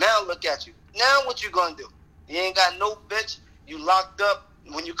nigga. Now look at you. Now what you gonna do? You ain't got no bitch. You locked up.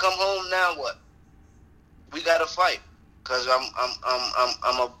 When you come home, now what? We gotta fight, cause I'm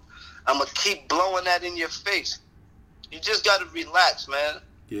gonna keep blowing that in your face. You just gotta relax, man.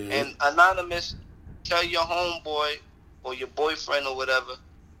 Yeah. And anonymous, tell your homeboy or your boyfriend or whatever,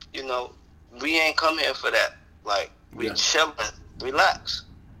 you know, we ain't come here for that. Like, we chilling. Relax.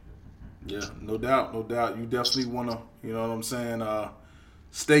 Yeah, no doubt. You definitely want to, you know what I'm saying,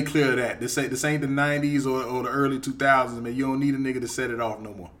 stay clear of that. This ain't the 90s or the early 2000s, man. You don't need a nigga to set it off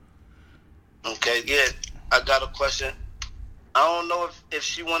no more. Okay, yeah. I got a question. I don't know if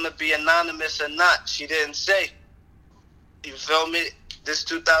she want to be anonymous or not. She didn't say. You feel me? This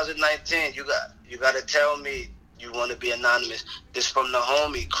 2019, you got to tell me you want to be anonymous. This from the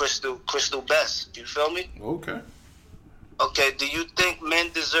homie, Crystal Best. You feel me? Okay. Okay, do you think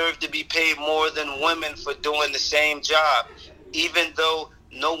men deserve to be paid more than women for doing the same job? Even though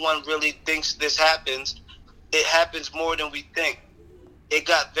no one really thinks this happens, it happens more than we think. It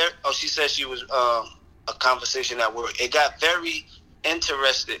got very... Oh, she said she was a conversation at work. It got very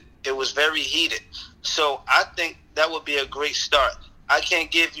interested. It was very heated. So I think that would be a great start. I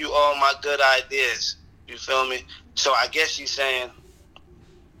can't give you all my good ideas. You feel me? So I guess she's saying,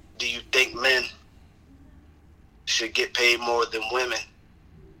 do you think men should get paid more than women?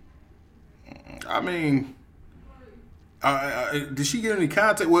 I mean, did she get any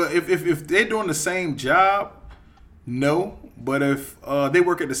contact? Well, if they're doing the same job, no. But if they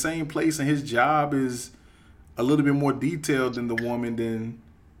work at the same place and his job is a little bit more detailed than the woman, then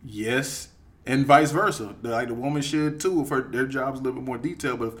yes. And vice versa. Like the woman should too if their job's a little bit more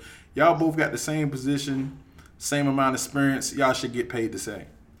detailed. But if y'all both got the same position, same amount of experience, y'all should get paid the same.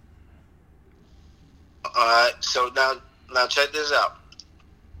 All right. So now check this out.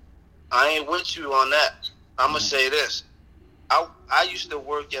 I ain't with you on that. I'm gonna say this. I used to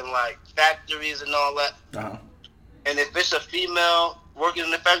work in like factories and all that. Uh-huh. And if it's a female working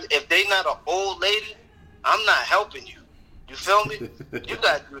in the factory, if they not an old lady, I'm not helping you. You feel me? You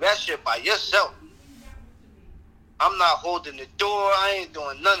gotta do that shit by yourself. I'm not holding the door. I ain't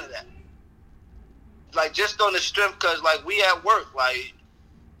doing none of that. Like, just on the strength, cause like we at work, like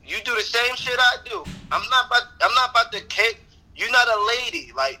You do the same shit I do. I'm not about to kick. You're not a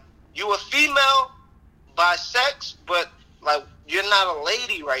lady. Like, you a female by sex, but like you're not a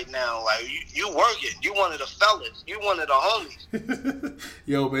lady right now. Like you working. You one of the fellas. You one of the homies.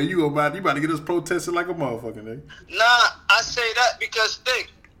 Yo, man, you about to get us protesting like a motherfucker, nigga. Nah, I say that because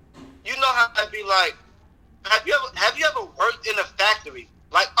think. You know how I'd be like, have you ever worked in a factory?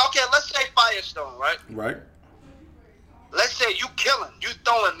 Like, okay, let's say Firestone, right? Right. Let's say you killing, you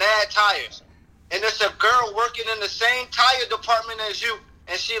throwing mad tires, and there's a girl working in the same tire department as you,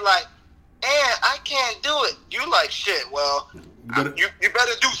 and she like, I can't do it. You like, shit, well, you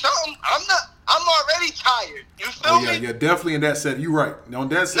better do something. I'm already tired. You feel me? Yeah, definitely in that set. You right. On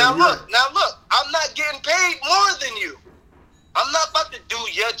that set, now look, right. I'm not getting paid more than you. I'm not about to do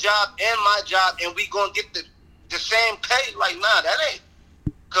your job and my job, and we gonna get the same pay. Like, nah, that ain't.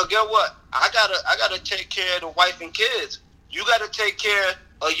 Cause get what? I gotta take care of the wife and kids. You gotta take care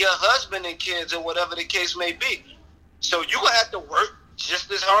of your husband and kids, or whatever the case may be. So you gonna have to work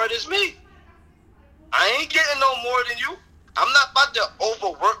just as hard as me. I ain't getting no more than you. I'm not about to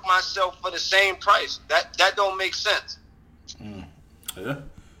overwork myself for the same price. That don't make sense. Yeah,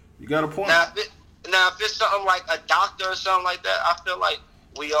 you got a point. Now if it's something like a doctor or something like that, I feel like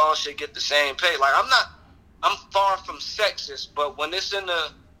we all should get the same pay. Like, I'm far from sexist, but when it's in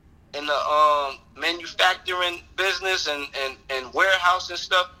the manufacturing business and warehouse and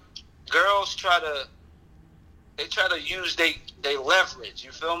stuff, girls try to use they leverage.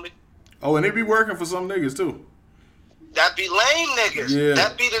 You feel me? Oh, and they be working for some niggas too. That be lame niggas. Yeah.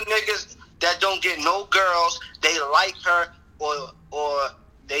 That be the niggas that don't get no girls. They like her or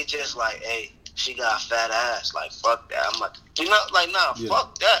they just like, hey, she got a fat ass. Like, fuck that. I'm like,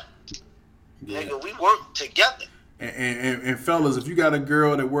 fuck that. Yeah. Nigga, we work together. And fellas, if you got a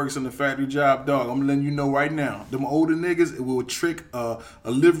girl that works in the factory job, dog, I'm letting you know right now, them older niggas, it will trick a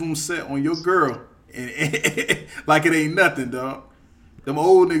living room set on your girl and like it ain't nothing, dog. Them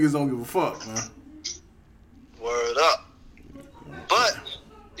old niggas don't give a fuck, man. Word up. But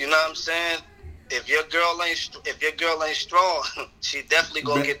you know what I'm saying? If your girl ain't strong, she definitely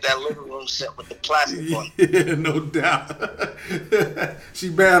gonna get that living room set with the plastic on. Yeah, no doubt. She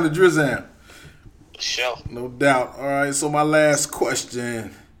bound to drizzle. Sure. No doubt. All right, so my last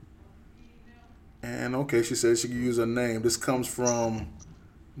question. And okay, she said she could use her name. This comes from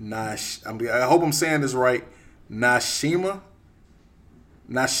Nash. I hope I'm saying this right. Nashima.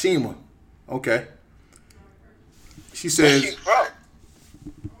 Okay. She says. Where's she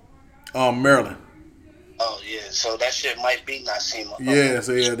from? Maryland. Oh yeah, so that shit might be Nashima. Yeah,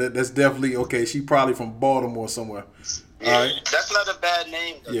 so yeah, that's definitely okay. She probably from Baltimore somewhere. Yeah, all right. That's not a bad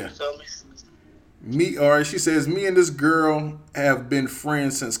name though. Yeah. You feel me? All right, she says, me and this girl have been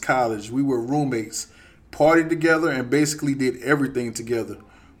friends since college. We were roommates, partied together, and basically did everything together.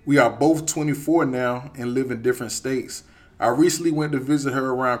 We are both 24 now and live in different states. I recently went to visit her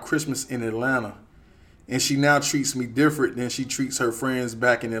around Christmas in Atlanta, and she now treats me different than she treats her friends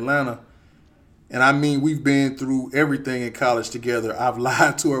back in Atlanta. And I mean, we've been through everything in college together. I've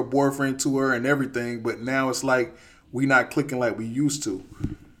lied to her boyfriend, to her, and everything, but now it's like we not clicking like we used to.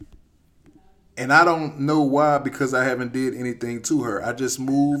 And I don't know why, because I haven't did anything to her. I just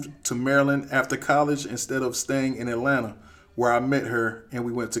moved to Maryland after college instead of staying in Atlanta, where I met her and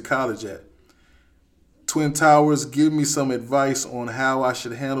we went to college at. Twin Towers, give me some advice on how I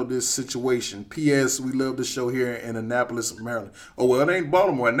should handle this situation. P.S. We love the show here in Annapolis, Maryland. Oh, well, it ain't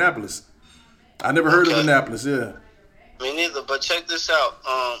Baltimore, Annapolis. I never heard of Annapolis, yeah. Me neither, but check this out,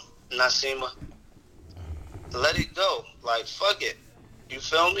 Nasima. Let it go. Like, fuck it. You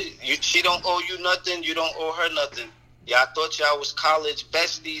feel me? She don't owe you nothing. You don't owe her nothing. Yeah, I thought y'all was college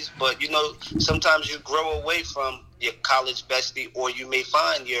besties, but, you know, sometimes you grow away from your college bestie, or you may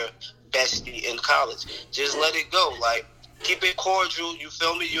find your bestie in college. Just let it go. Like, keep it cordial. You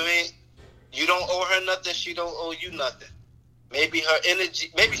feel me? You don't owe her nothing. She don't owe you nothing. Maybe her energy,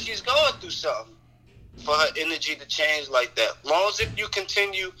 maybe she's going through something for her energy to change like that. Long as if you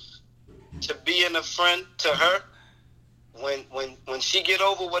continue to being a friend to her, when she get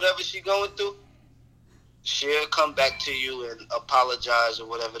over whatever she going through, she'll come back to you and apologize or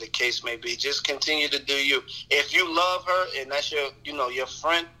whatever the case may be. Just continue to do you. If you love her and that's your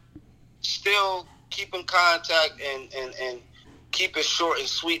friend, still keep in contact and keep it short and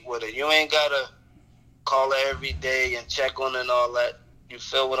sweet with her. You ain't gotta call her every day and check on her and all that. You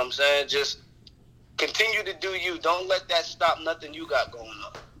feel what I'm saying? Just continue to do you. Don't let that stop nothing you got going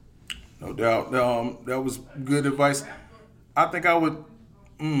on. No doubt. That was good advice. I think I would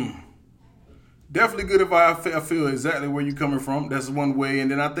definitely good advice. I feel exactly where you're coming from. That's one way. And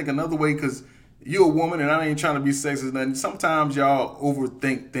then I think another way, because you a woman, and I ain't trying to be sexist or nothing. Sometimes y'all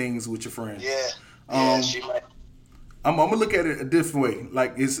overthink things with your friends. Yeah, she might. I'm gonna look at it a different way.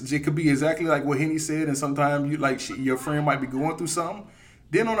 Like it could be exactly like what Henny said, and sometimes you your friend might be going through something.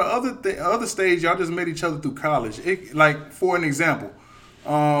 Then on the other stage, y'all just met each other through college. Like for an example,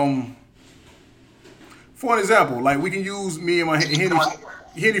 like we can use me and my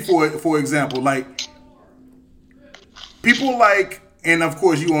Henny for example. Like people like, and of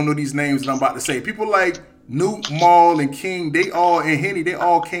course you don't know these names that I'm about to say. People like Nuke, Maul, and King. They all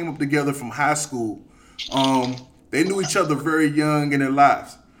came up together from high school. They knew each other very young in their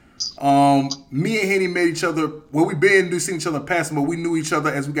lives. Me and Henny met each other. Well, we've seen each other in passing, but we knew each other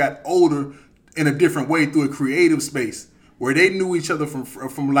as we got older in a different way through a creative space where they knew each other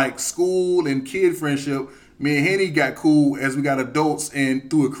from like school and kid friendship. Me and Henny got cool as we got adults and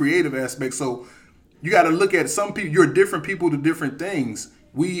through a creative aspect. So you got to look at some people. You're different people to different things.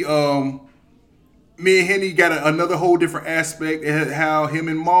 Me and Henny got another whole different aspect of how him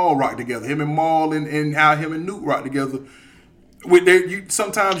and Maul rock together. Him and Maul and how him and Nuke rock together.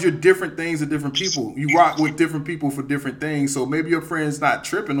 Sometimes you're different things to different people. You rock with different people for different things. So maybe your friend's not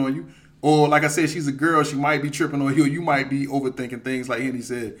tripping on you. Or like I said, she's a girl. She might be tripping on you. You might be overthinking things like Henny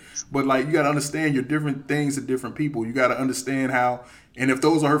said. But like you got to understand you're different things to different people. You got to understand how. And if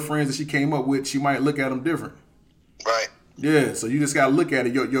those are her friends that she came up with, she might look at them different. Right. Yeah, so you just gotta look at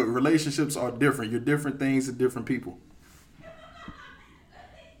it. Your relationships are different. You're different things to different people.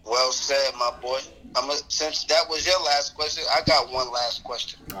 Well said, my boy. Since that was your last question, I got one last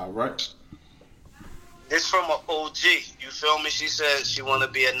question. All right. This from an OG. You feel me? She said she want to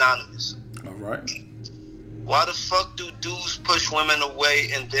be anonymous. All right. Why the fuck do dudes push women away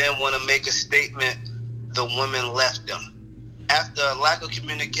and then want to make a statement the women left them? After a lack of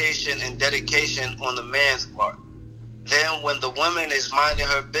communication and dedication on the man's part. Then when the woman is minding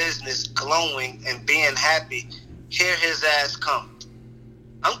her business, glowing and being happy, here his ass come.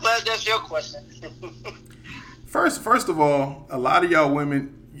 I'm glad that's your question. First of all, a lot of y'all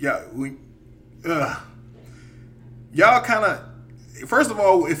women, y'all kind of. First of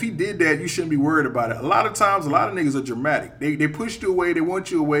all, if he did that, you shouldn't be worried about it. A lot of times, a lot of niggas are dramatic. They push you away, they want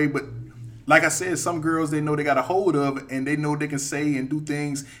you away, but like I said, some girls they know they got a hold of, and they know they can say and do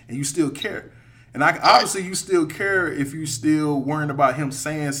things, and you still care. And obviously, you still care if you still worrying about him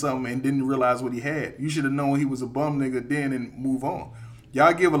saying something and didn't realize what he had. You should have known he was a bum nigga then and move on.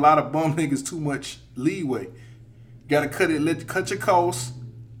 Y'all give a lot of bum niggas too much leeway. You gotta cut your costs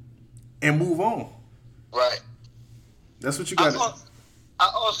and move on. Right. That's what you got.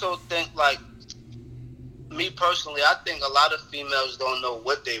 I also think, like, me personally, I think a lot of females don't know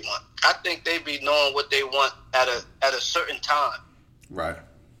what they want. I think they be knowing what they want at a certain time. Right.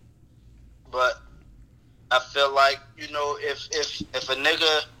 But I feel like, if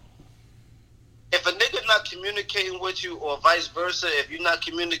a nigga not communicating with you or vice versa, if you're not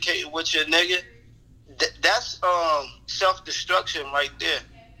communicating with your nigga, that's self-destruction right there.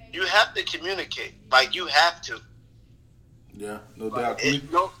 You have to communicate. Like, you have to. Yeah, no doubt.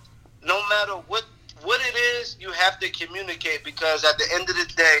 No matter what it is, you have to communicate, because at the end of the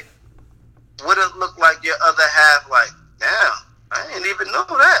day, what it look like your other half, like, damn, I didn't even know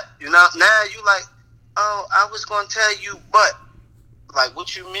that. Now you like, oh, I was going to tell you, but. Like,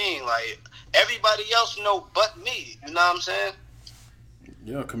 what you mean? Like, everybody else know but me. You know what I'm saying?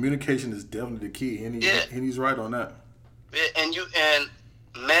 Yeah, communication is definitely the key. And he's right on that. Yeah, and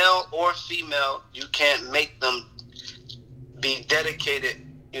male or female, you can't make them be dedicated,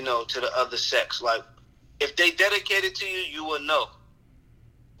 to the other sex. Like, if they dedicated to you, you will know.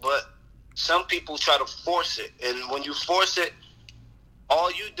 But some people try to force it. And when you force it, all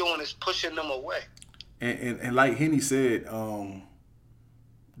you doing is pushing them away. And like Henny said,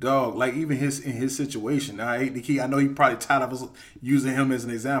 dog, like even in his situation, I hate the key. I know he probably tired of us using him as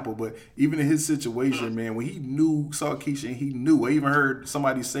an example, but even in his situation, man, when he saw Keisha, and he knew, I even heard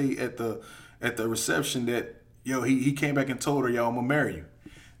somebody say at the reception that, he came back and told her, yo, I'm gonna marry you.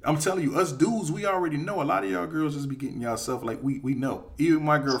 I'm telling you, us dudes, we already know. A lot of y'all girls just be getting y'all stuff like we know. Even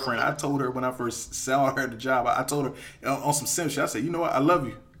my girlfriend, I told her when I first saw her at the job, I told her on some simp shit, I said, you know what, I love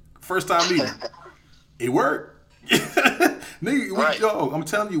you. First time meeting. It worked. Nigga, I'm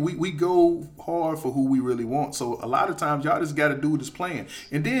telling you, we go hard for who we really want. So a lot of times y'all just got to do this plan.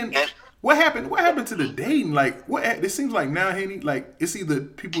 And then what happened? What happened to the dating? Like it seems like now, Henny, like it's either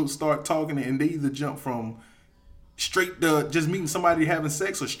people start talking and they either jump from straight to just meeting somebody having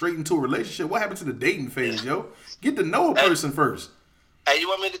sex or straight into a relationship. What happened to the dating phase, yo? Get to know a person first. Hey, you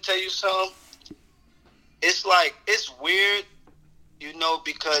want me to tell you something? It's like, it's weird,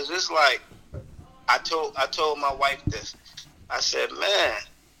 because it's like, I told my wife this. I said, man,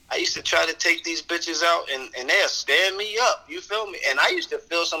 I used to try to take these bitches out, and they'll stand me up. You feel me? And I used to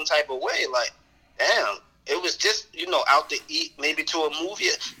feel some type of way, like, damn, it was just, out to eat, maybe to a movie,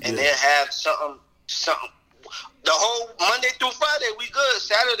 and they'll have something. The whole Monday through Friday, we good.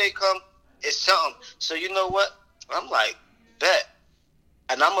 Saturday come, it's something. So you know what? I'm like, bet.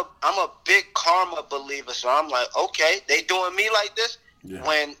 And I'm a big karma believer, so I'm like, okay, they doing me like this. Yeah.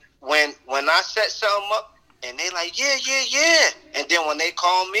 When I set something up, and they like, yeah. And then when they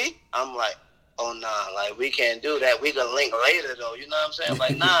call me, I'm like, oh, nah, like, we can't do that. We gonna link later, though. You know what I'm saying?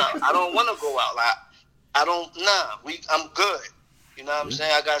 Like, nah, I don't want to go out. Like, I'm good. You know what I'm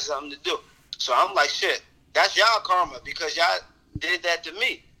saying? I got something to do. So I'm like, shit, that's y'all karma because y'all did that to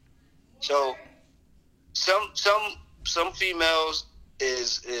me. So some females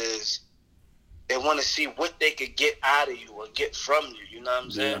is they want to see what they could get out of you or get from you. You know what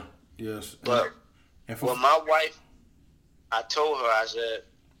I'm saying? Yeah. Yes. But with my wife, I told her, I said,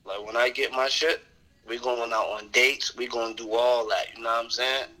 like, when I get my shit, we going out on dates. We going to do all that. You know what I'm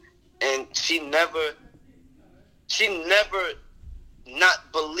saying? And she never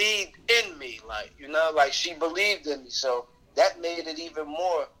not believed in me. Like, like she believed in me. So that made it even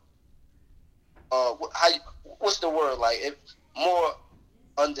more, what's the word? Like, more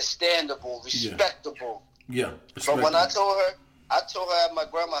understandable, respectable. Yeah. But when I told her at my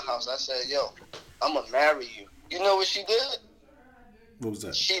grandma's house, I said, yo, I'm going to marry you. You know what she did? What was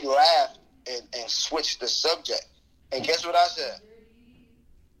that? She laughed and switched the subject. And guess what I said?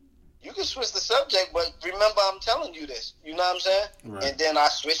 You can switch the subject, but remember I'm telling you this. You know what I'm saying? Right. And then I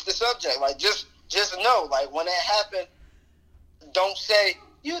switched the subject. Like, just know, like, when it happened, don't say,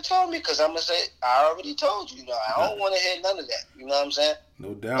 you told me, because I'm going to say, I already told you. I don't want to hear none of that. You know what I'm saying?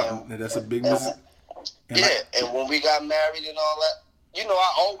 No doubt. And that's a big mistake. And when we got married and all that,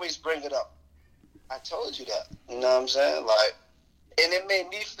 I always bring it up. I told you that. You know what I'm saying? Like, and it made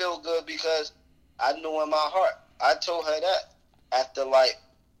me feel good because I knew in my heart. I told her that after, like,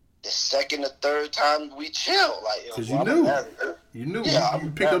 the second or third time we chill. Like, because you knew. Yeah, you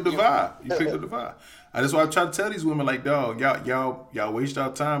picked up the vibe. You picked up the vibe. That's why I try to tell these women, like, dog, y'all waste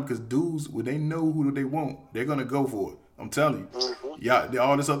y'all time because dudes, when they know who they want, they're going to go for it. I'm telling you. Mm-hmm.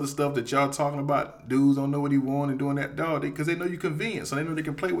 All this other stuff that y'all talking about, dudes don't know what he want and doing that, dog, because they know you're convenient. So they know they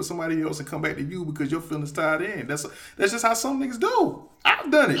can play with somebody else and come back to you because your feelings tied in. That's just how some niggas do.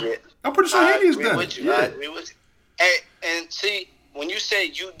 I've done it. Yeah. I'm pretty sure Henny's done it. I agree with you. And see, when you say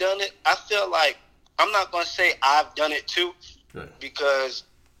you done it, I feel like I'm not going to say I've done it too, because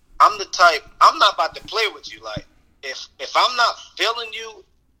I'm the type, I'm not about to play with you. Like, if I'm not feeling you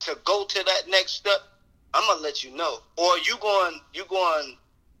to go to that next step, I'm going to let you know. Or you going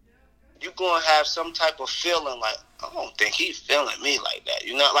to have some type of feeling like, I don't think he's feeling me like that.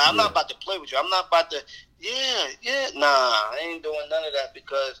 Like, I'm not about to play with you. I'm not about to, nah, I ain't doing none of that,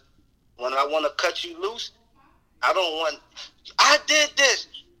 because when I want to cut you loose, I don't want, I did this.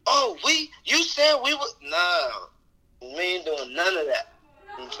 Oh, you said we would. Nah, we ain't doing none of that.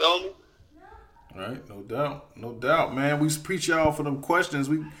 You feel me? All right, no doubt, man. We appreciate y'all for them questions.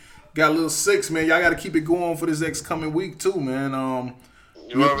 We got a little 6, man. Y'all got to keep it going for this next coming week too, man.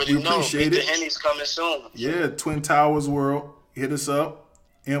 You already know. Appreciate it. The Henny's coming soon. Yeah, Twin Towers World. Hit us up.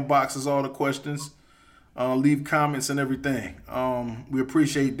 Inbox us all the questions. Leave comments and everything. We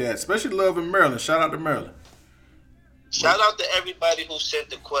appreciate that. Especially love in Maryland. Shout out to Maryland. Shout out to everybody who sent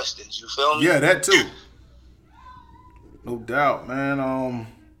the questions. You feel me? Yeah, that too. No doubt, man.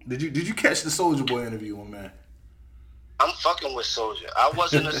 Did you catch the Soulja Boy interview, my man? I'm fucking with Soulja. I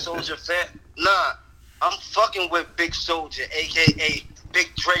wasn't a Soulja fan. Nah, I'm fucking with Big Soulja, aka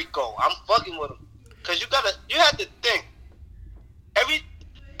Big Draco. I'm fucking with him. Cause you have to think.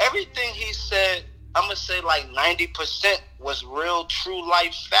 Everything he said, I'm gonna say like 90% was real, true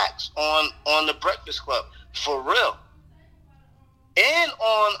life facts on the Breakfast Club. For real. And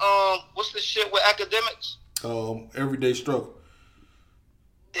on what's the shit with academics? Everyday Struggle.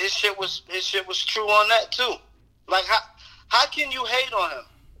 His shit was true on that too. Like, how can you hate on him?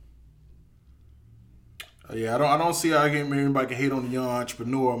 Yeah, I don't see how anybody can hate on the young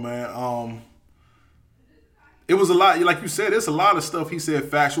entrepreneur, man. It was a lot, like you said. There's a lot of stuff he said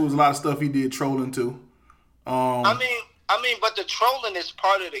factual. There's a lot of stuff he did trolling too. I mean, but the trolling is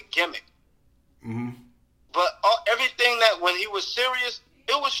part of the gimmick. Mm-hmm. But everything that when he was serious,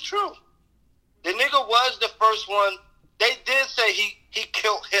 it was true. The nigga was the first one. They did say he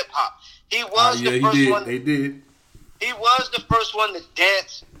killed hip hop. He was the first one. They did. He was the first one to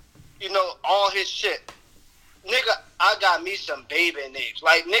dance, all his shit. Nigga, I got me some Baby Napes.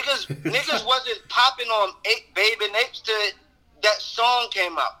 Like, niggas wasn't popping on 8 Baby Napes till that song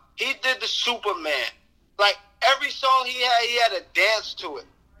came out. He did the Superman. Like, every song he had a dance to it.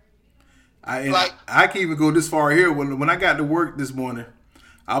 I can even go this far here. When I got to work this morning,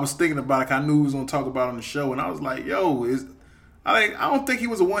 I was thinking about it. I knew we was gonna talk about it on the show, and I was like, "Yo, I don't think he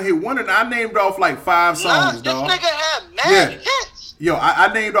was a one-hit wonder." And I named off like 5 songs, this dog. nigga had mad hits. Yo,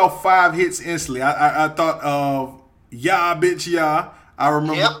 I named off 5 hits instantly. I thought of "Ya Bitch Ya." I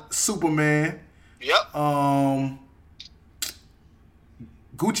remember Superman. Yep.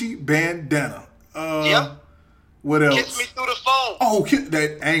 Gucci Bandana. Yep. What else? Kiss Me Through the Phone. Oh,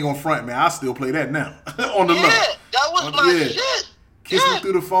 that I ain't gonna front, man. I still play that now on the low. That was my shit. Kiss Me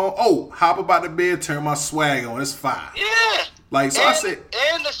Through the Phone. Oh, Hop About the Bed, Turn My Swag On. That's 5. Yeah. Like, so I said.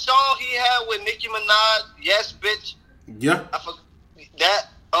 And the song he had with Nicki Minaj, Yes Bitch. Yeah. I forgot that.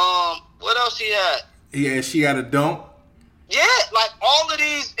 What else he had? Yeah, She Got a Dump. Yeah, like all of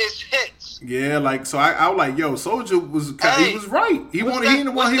these is hits. Yeah, like, so I was like, yo, Soulja was, he was right. He wanted, he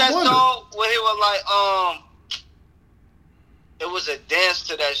the one he that wanted. Song where he was like, it was a dance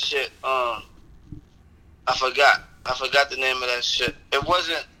to that shit. I forgot the name of that shit. It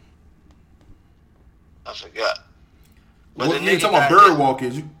wasn't. I forgot. But What, you ain't talking about Birdwalk,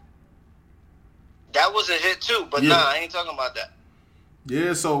 is you? That was a hit too, but nah, I ain't talking about that.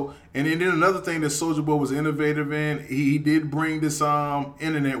 Yeah, so and then another thing that Soulja Boy was innovative in, he did bring this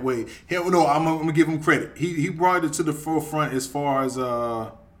internet way. No, I'm gonna give him credit. He brought it to the forefront as far as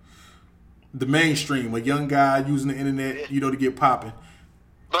the mainstream, a young guy using the internet, to get popping.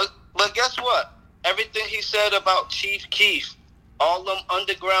 But guess what? Everything he said about Chief Keef, all them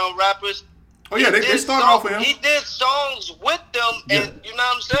underground rappers. Oh yeah, they started off with him. He did songs with them, and you know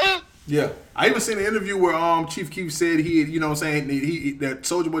what I'm saying? Yeah, I even seen an interview where Chief Keef said he, that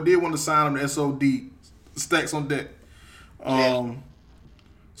Soulja Boy did want to sign him to SOD, Stacks on Deck.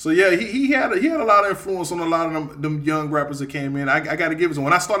 So yeah, he had a lot of influence on a lot of them young rappers that came in. I got to give it to him.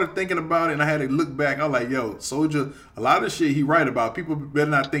 When I started thinking about it and I had to look back, I was like, yo, Soulja, a lot of the shit he write about, people better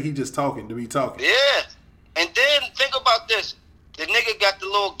not think he just talking to be talking. Yeah, and then think about this: the nigga got the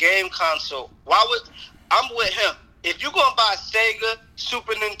little game console. I'm with him. If you gonna buy Sega,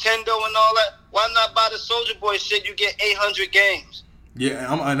 Super Nintendo, and all that, why not buy the Soulja Boy shit? You get 800 games.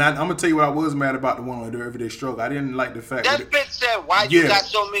 Yeah, I'm gonna tell you what I was mad about, the one on the Everyday Struggle. I didn't like the fact that bitch said, "Why you got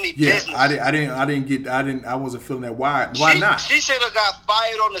so many business?" I wasn't feeling that. Why not? She should have got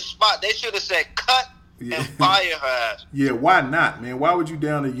fired on the spot. They should have said cut and fire her ass. Yeah, why not, man? Why would you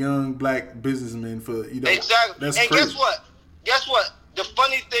down a young black businessman for Exactly. That's and crazy. Guess what? The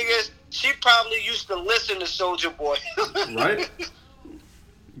funny thing is, she probably used to listen to Soulja Boy. Right?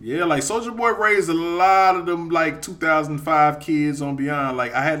 Yeah, like Soulja Boy raised a lot of them like 2005 kids on beyond.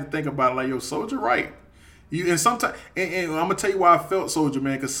 Like I had to think about it, like, yo, Soulja right. And sometimes, and I'm gonna tell you why I felt Soulja,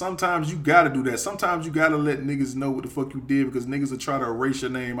 man, because sometimes you gotta do that. Sometimes you gotta let niggas know what the fuck you did, because niggas will try to erase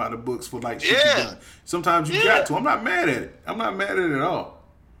your name out of the books for like shit you done. Sometimes you got to. I'm not mad at it. I'm not mad at it at all.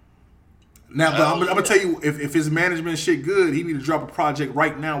 Now, but I'm gonna tell you, if his management shit good, he need to drop a project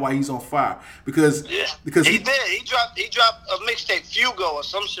right now while he's on fire, because he did. He dropped a mixtape, Fugo or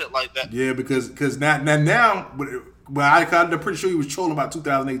some shit like that. Yeah, because now, well, I'm pretty sure he was trolling about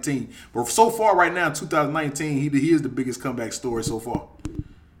 2018, but so far right now, 2019, he is the biggest comeback story so far.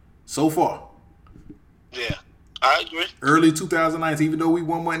 So far. Yeah, I agree. Early 2019, even though we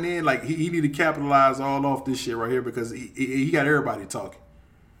 1 month in, like he need to capitalize all off this shit right here, because he got everybody talking.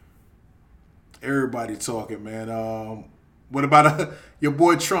 Everybody talking, man. What about your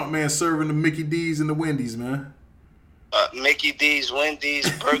boy Trump, man, serving the Mickey D's and the Wendy's, man? Mickey D's, Wendy's,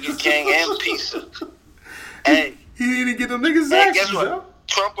 Burger King, and pizza. Hey, he didn't get them niggas. Hey, guess what? Yo.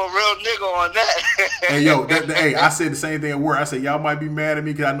 Trump a real nigga on that. Hey, yo, hey, I said the same thing at work. I said, y'all might be mad at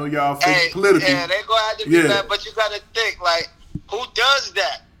me because I know y'all fake political. Yeah, they gonna have to be mad, but you gotta think, like, who does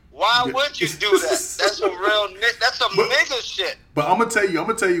that? Why would you do that? That's some nigga shit. But I'm gonna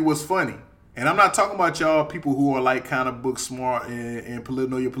tell you what's funny. And I'm not talking about y'all people who are like kind of book smart and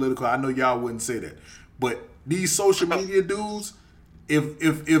know your political. I know y'all wouldn't say that. But these social media dudes, if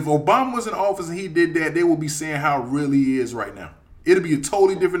Obama was in office and he did that, they would be saying how real he is right now. It'll be a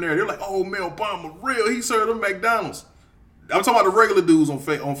totally different narrative. They're like, oh man, Obama real. He served them McDonald's. I'm talking about the regular dudes on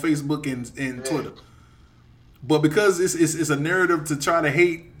Facebook and Twitter. But because it's a narrative to try to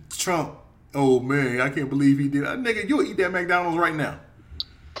hate Trump, oh man, I can't believe he did that. Nigga, you'll eat that McDonald's right now.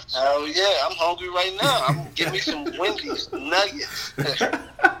 Oh yeah, I'm hungry right now. I'm gonna get me some Wendy's nuggets.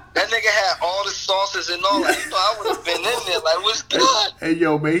 That nigga had all the sauces and all that. I would have been in there like, what's good? Hey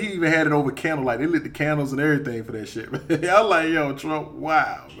yo, man, he even had it over candlelight. They lit the candles and everything for that shit. I'm like, yo, Trump,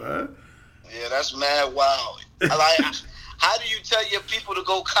 wow, man. Yeah, that's mad wild. How do you tell your people to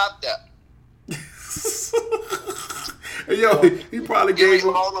go cop that? Yo, he probably Give gave me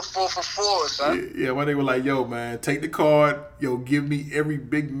him. all the 4 for 4, son. Yeah, my nigga was like, yo, man, take the card. Yo, give me every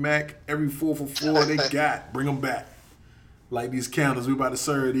Big Mac, every 4 for 4 they got. Bring them back. Like these counters, we about to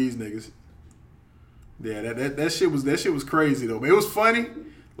serve these niggas. Yeah, that shit was crazy though, man. It was funny.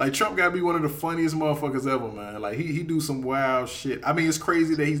 Like Trump gotta be one of the funniest motherfuckers ever, man. Like he do some wild shit. I mean, it's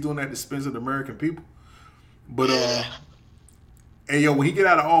crazy that he's doing that at the expense of the American people. But hey yo, when he get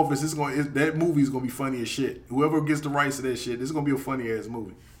out of office, that movie's gonna be funny as shit. Whoever gets the rights to that shit, this is gonna be a funny ass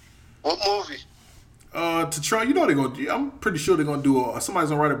movie. What movie? To Trump, you know they're gonna. I'm pretty sure they're gonna do somebody's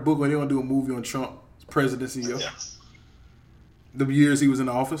gonna write a book or they're gonna do a movie on Trump's presidency, yo. Yeah. The years he was in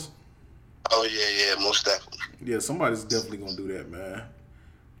the office. Oh yeah, most definitely. Yeah, somebody's definitely gonna do that, man.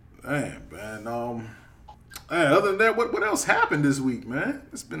 Man. Other than that, what else happened this week, man?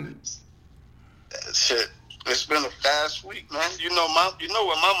 It's been shit. It's been a fast week, man. You know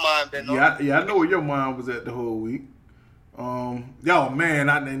where my mind been. Yeah, I know where your mind was at the whole week. Y'all, man,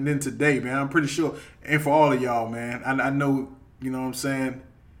 and then today, man, I'm pretty sure, and for all of y'all, man, I know, you know what I'm saying.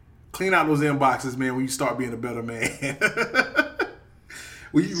 Clean out those inboxes, man. When you start being a better man.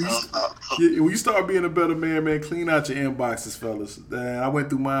 When you start being a better man, clean out your inboxes, fellas. I went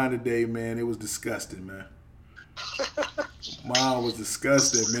through mine today, man. It was disgusting, man. Mine was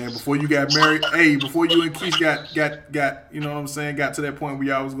disgusting, man. Before you got married, before you and Keith got, you know what I'm saying, got to that point where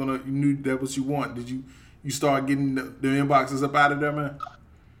y'all you knew that what you want. Did you start getting the inboxes up out of there, man?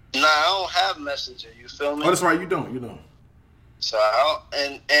 Nah, I don't have Messenger. You feel me? Oh, that's right. You don't. So I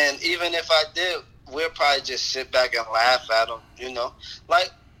don't, and even if I did, we'll probably just sit back and laugh at them, you know.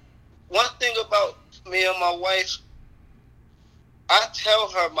 Like, one thing about me and my wife, I tell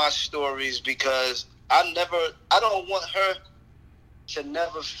her my stories because I don't want her to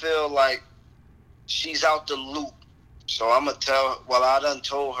never feel like she's out the loop. So I'm going to tell her, well, I done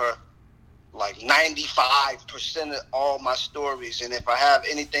told her like 95% of all my stories. And if I have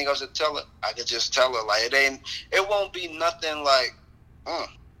anything else to tell her, I could just tell her. Like, it won't be nothing like,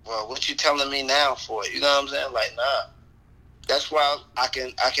 well, what you telling me now for? You know what I'm saying? Like, nah. That's why I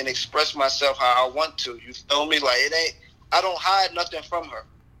can express myself how I want to. You feel me? Like, I don't hide nothing from her.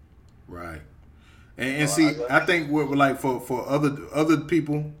 Right. And see, I think we're like for other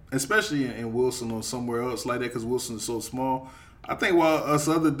people, especially in Wilson or somewhere else like that, because Wilson is so small. I think while us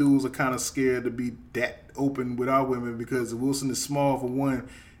other dudes are kind of scared to be that open with our women because Wilson is small for one,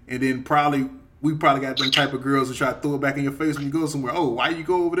 and then we probably got them type of girls who try to throw it back in your face when you go somewhere. Oh, why you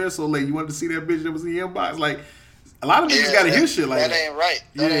go over there so late? You wanted to see that bitch that was in your inbox? Like, a lot of niggas got to hear shit like that. That ain't right.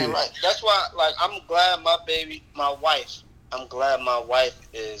 That ain't right. That's why, like, I'm glad my wife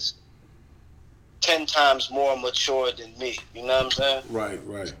is 10 times more mature than me. You know what I'm saying? Right.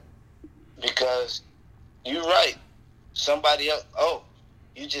 Because you're right. Somebody else,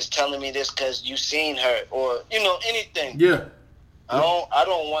 you just telling me this because you seen her or, you know, anything. Yeah. I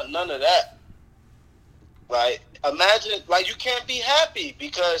don't want none of that. Like, imagine, like, you can't be happy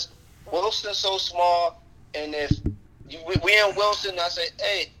because Wilson's so small, and if we in Wilson, I say,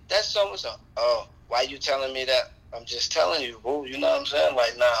 hey, that's so-and-so. Oh, why you telling me that? I'm just telling you, boo. You know what I'm saying?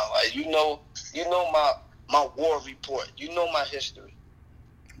 Like, nah, like, you know my war report. You know my history.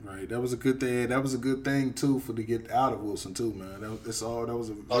 Right. That was a good thing. That was a good thing, too, to get out of Wilson, too, man. That was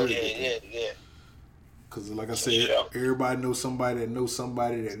a very good thing. Yeah. Because, like I said, everybody knows somebody that knows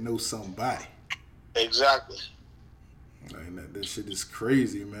somebody that knows somebody. Exactly. Man, that shit is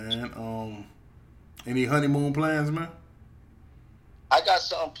crazy, man. Any honeymoon plans, man? I got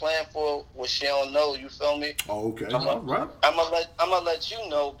something planned for what she don't know. You feel me? Oh, okay. I'm gonna let you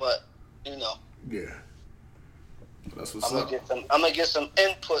know, but you know. Yeah. That's what's up. I'm gonna get some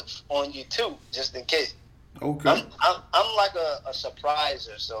input on you too, just in case. Okay. I'm like a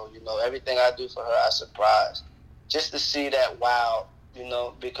surpriser, so you know everything I do for her, I surprise, just to see that wow, you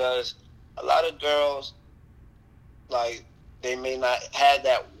know, because a lot of girls, like, they may not have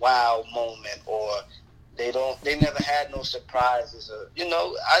that wow moment, or they never had no surprises, or, you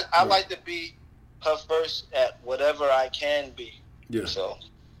know, I like to be her first at whatever I can be. Yeah. So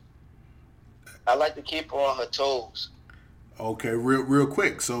I like to keep her on her toes. Okay, real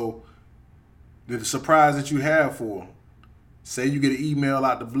quick. So the surprise that you have for her, say you get an email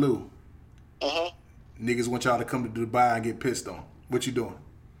out the blue. Mm-hmm. Niggas want y'all to come to Dubai and get pissed on. What you doing?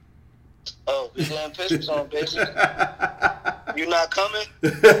 Oh, we getting pissed on, bitch. You not coming?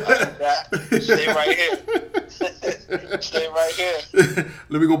 Stay right here. Stay right here.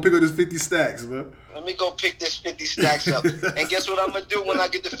 Let me go pick up this 50 stacks, man. Let me go pick this 50 stacks up. And guess what I'm going to do when I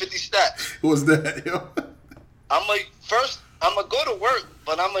get the 50 stacks? What's that, yo? I'm going to go to work,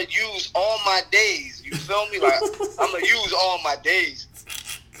 but I'm going to use all my days. You feel me? Like, I'm going to use all my days.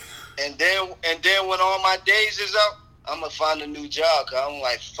 And then when all my days is up, I'm gonna find a new job. Cause I'm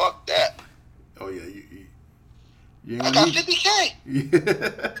like, fuck that. Oh yeah, you ain't I got need- 50K.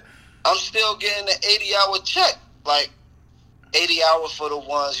 Yeah. I'm still getting an 80-hour check. Like 80 hours for the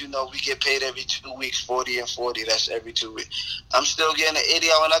ones, we get paid every 2 weeks, 40 and 40. That's every 2 weeks. I'm still getting an 80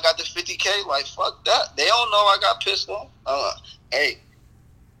 hour and I got the 50K. Like, fuck that. They don't know I got pissed on. Hey,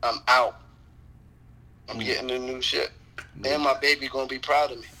 I'm out. I'm getting the new shit. And my baby gonna be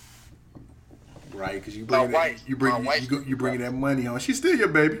proud of me. Right, because you My bring wife- you bring my wife- you bringing that money on. She's still your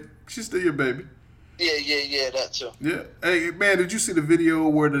baby. She's still your baby. Yeah, that too. Yeah. Hey, man, did you see the video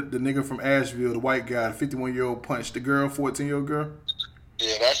where the nigga from Asheville, the white guy, the 51-year-old, punched the girl, 14-year-old girl?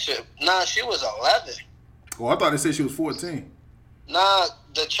 Yeah, that shit. Nah, she was 11. Oh, I thought they said she was 14. Nah,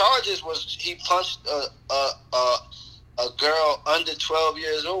 the charges was he punched a girl under 12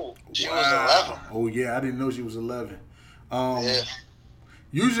 years old. She was 11. Oh, yeah, I didn't know she was 11. Yeah.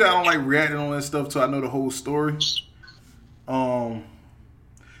 Usually I don't like reacting on that stuff till I know the whole story.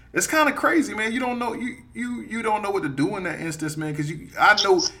 It's kind of crazy, man. You don't know you don't know what to do in that instance, man. Because I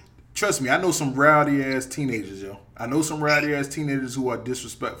know, trust me, I know some rowdy ass teenagers, yo. I know some rowdy ass teenagers who are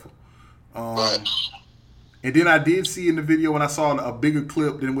disrespectful. Right. And then I did see in the video when I saw a bigger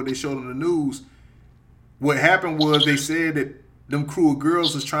clip than what they showed on the news. What happened was they said that them crew of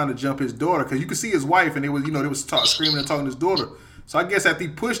girls was trying to jump his daughter because you could see his wife and they was screaming and talking to his daughter. So I guess after he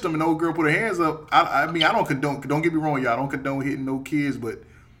pushed them and the old girl put her hands up, I mean I don't condone. Don't get me wrong, y'all. I don't condone hitting no kids, but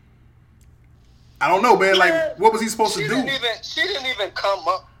I don't know, man. Like, what was he supposed to do? She didn't even come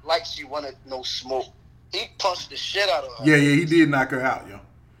up like she wanted no smoke. He punched the shit out of her. Yeah, he did knock her out, yo.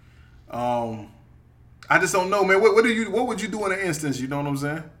 I just don't know, man. What would you do in an instance? You know what I'm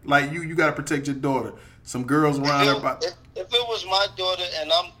saying? Like, you got to protect your daughter. Some girls around her. If it was my daughter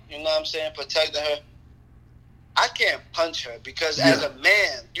and I'm, protecting her, I can't punch her because as a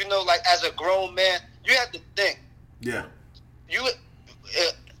man, like as a grown man, you have to think. Yeah.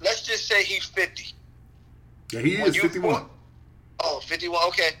 Let's just say he's 50. Yeah, he is 51. 51.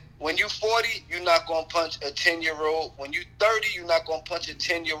 Okay. When you 40, you're not going to punch a 10-year-old. When you 30, you're not going to punch a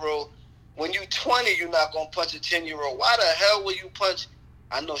 10-year-old. When you 20, you're not going to punch a 10-year-old. Why the hell will you punch?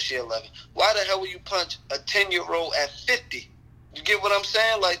 I know she 11. Why the hell will you punch a 10-year-old at 50? You get what I'm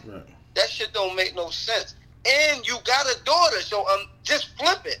saying? Like, Right. That shit don't make no sense. And you got a daughter, so just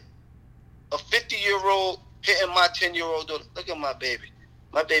flip it. A 50-year-old hitting my 10-year-old daughter. Look at my baby.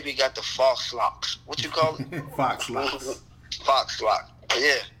 My baby got the fox locks. What you call it? Fox locks. Fox lock.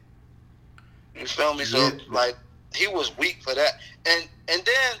 Yeah. You feel me? So, Yeah. he was weak for that. And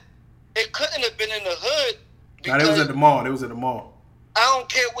then it couldn't have been in the hood. Nah, they was at the mall. I don't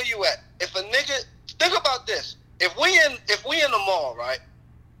care where you at. If a nigga, think about this. If we in the mall, right?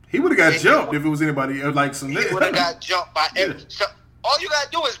 He would have got jumped if it was anybody like some He nigga. would have got jumped by every. So all you gotta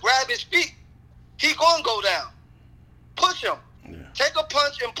do is grab his feet. He gonna go down. Push him. Yeah. Take a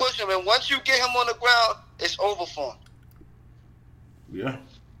punch and push him. And once you get him on the ground, it's over for him. Yeah.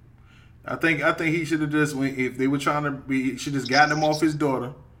 I think he should have just went, if they were trying to be, he should just gotten him off his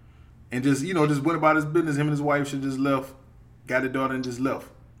daughter and just went about his business. Him and his wife should just left, got the daughter and just left.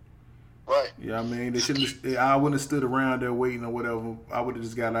 Right. Yeah, I mean, they shouldn't. I wouldn't have stood around there waiting or whatever. I would have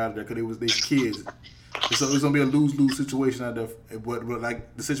just got out of there because they kids. So it was gonna be a lose-lose situation out there. But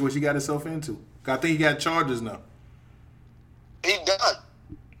like the situation he got himself into. I think he got charges now. He done.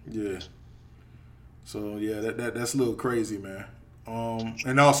 Yeah. So yeah, that's a little crazy, man.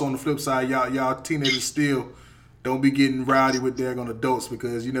 And also on the flip side, y'all teenagers still don't be getting rowdy with daggone adults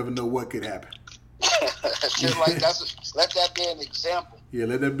because you never know what could happen. Just like let that be an example. Yeah,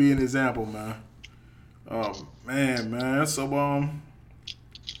 let that be an example, man. Man. So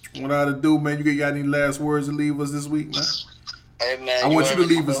what I to do, man? You got any last words to leave us this week, man? Hey man, I want you to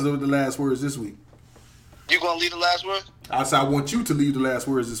leave us with the last words this week. You gonna leave the last word? I want you to leave the last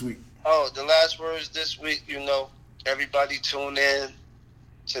words this week. Oh, the last words this week, everybody tune in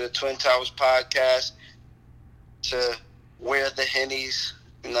to the Twin Towers podcast to wear the Hennies,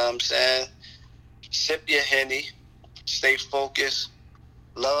 you know what I'm saying? Sip your Henny, stay focused,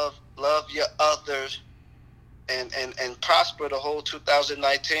 love your others, and prosper the whole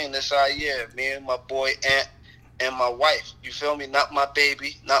 2019. This our year. Me and my boy Ant and my wife. You feel me? Not my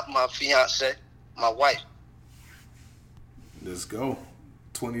baby, not my fiance, my wife. Let's go.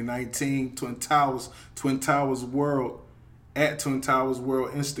 2019, Twin Towers World, at Twin Towers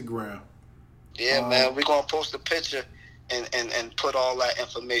World Instagram. Yeah, man, we're going to post a picture and put all that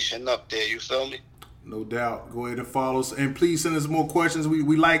information up there. You feel me? No doubt. Go ahead and follow us. And please send us more questions. We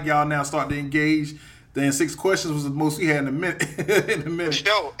like y'all now. Start to engage. Then 6 questions was the most we had in a minute.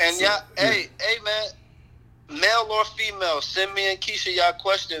 Yo, and so, y'all, hey, man, male or female, send me and Keisha y'all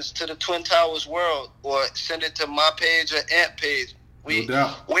questions to the Twin Towers World, or send it to my page or Ant page.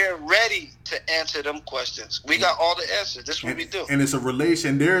 We're ready to answer them questions. We got all the answers. This is what we do. And it's a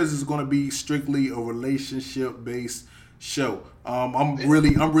relation. Theirs is going to be strictly a relationship based show. I'm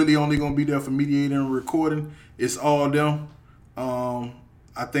really only going to be there for mediating and recording. It's all them.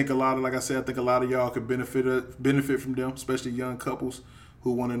 I think a lot of y'all could benefit from them, especially young couples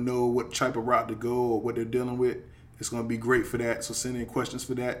who want to know what type of route to go or what they're dealing with. It's going to be great for that. So send in questions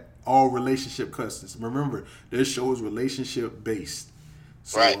for that. All relationship questions. Remember, this show is relationship based.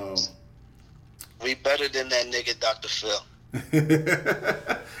 So, right. We better than that nigga, Dr. Phil.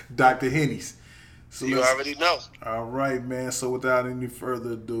 Dr. Henny's. So you already know. All right, man. So without any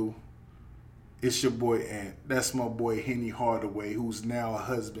further ado, it's your boy Ant. That's my boy Henny Hardaway, who's now a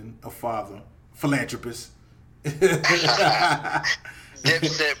husband, a father, philanthropist.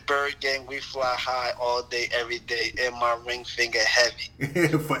 Dipset, Bird Gang, we fly high all day, every day, and my ring finger heavy.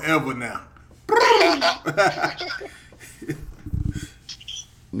 Forever now.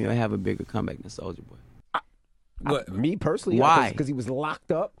 Me, I have a bigger comeback than Soulja Boy. What? Me personally, why? Because he was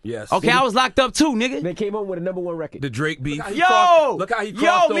locked up. Yes. Okay, I was locked up too, nigga. They came on with a #1 record. The Drake beef. Look how he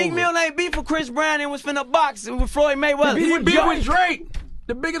crossed over. Meek Mill ain't beef with Chris Brown and was finna box with Floyd Mayweather. He beef with Drake,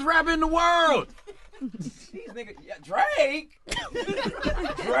 the biggest rapper in the world. These niggas, Drake?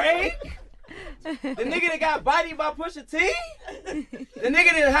 Drake? The nigga that got bodied by Pusha T? The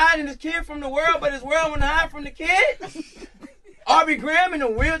nigga that hiding his kid from the world, but his world wouldn't hide from the kid? Aubrey Graham in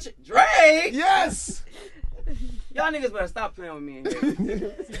a wheelchair? Drake? Yes! Y'all niggas better stop playing with me in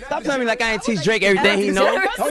here. Stop telling me like I ain't teach Drake everything he knows.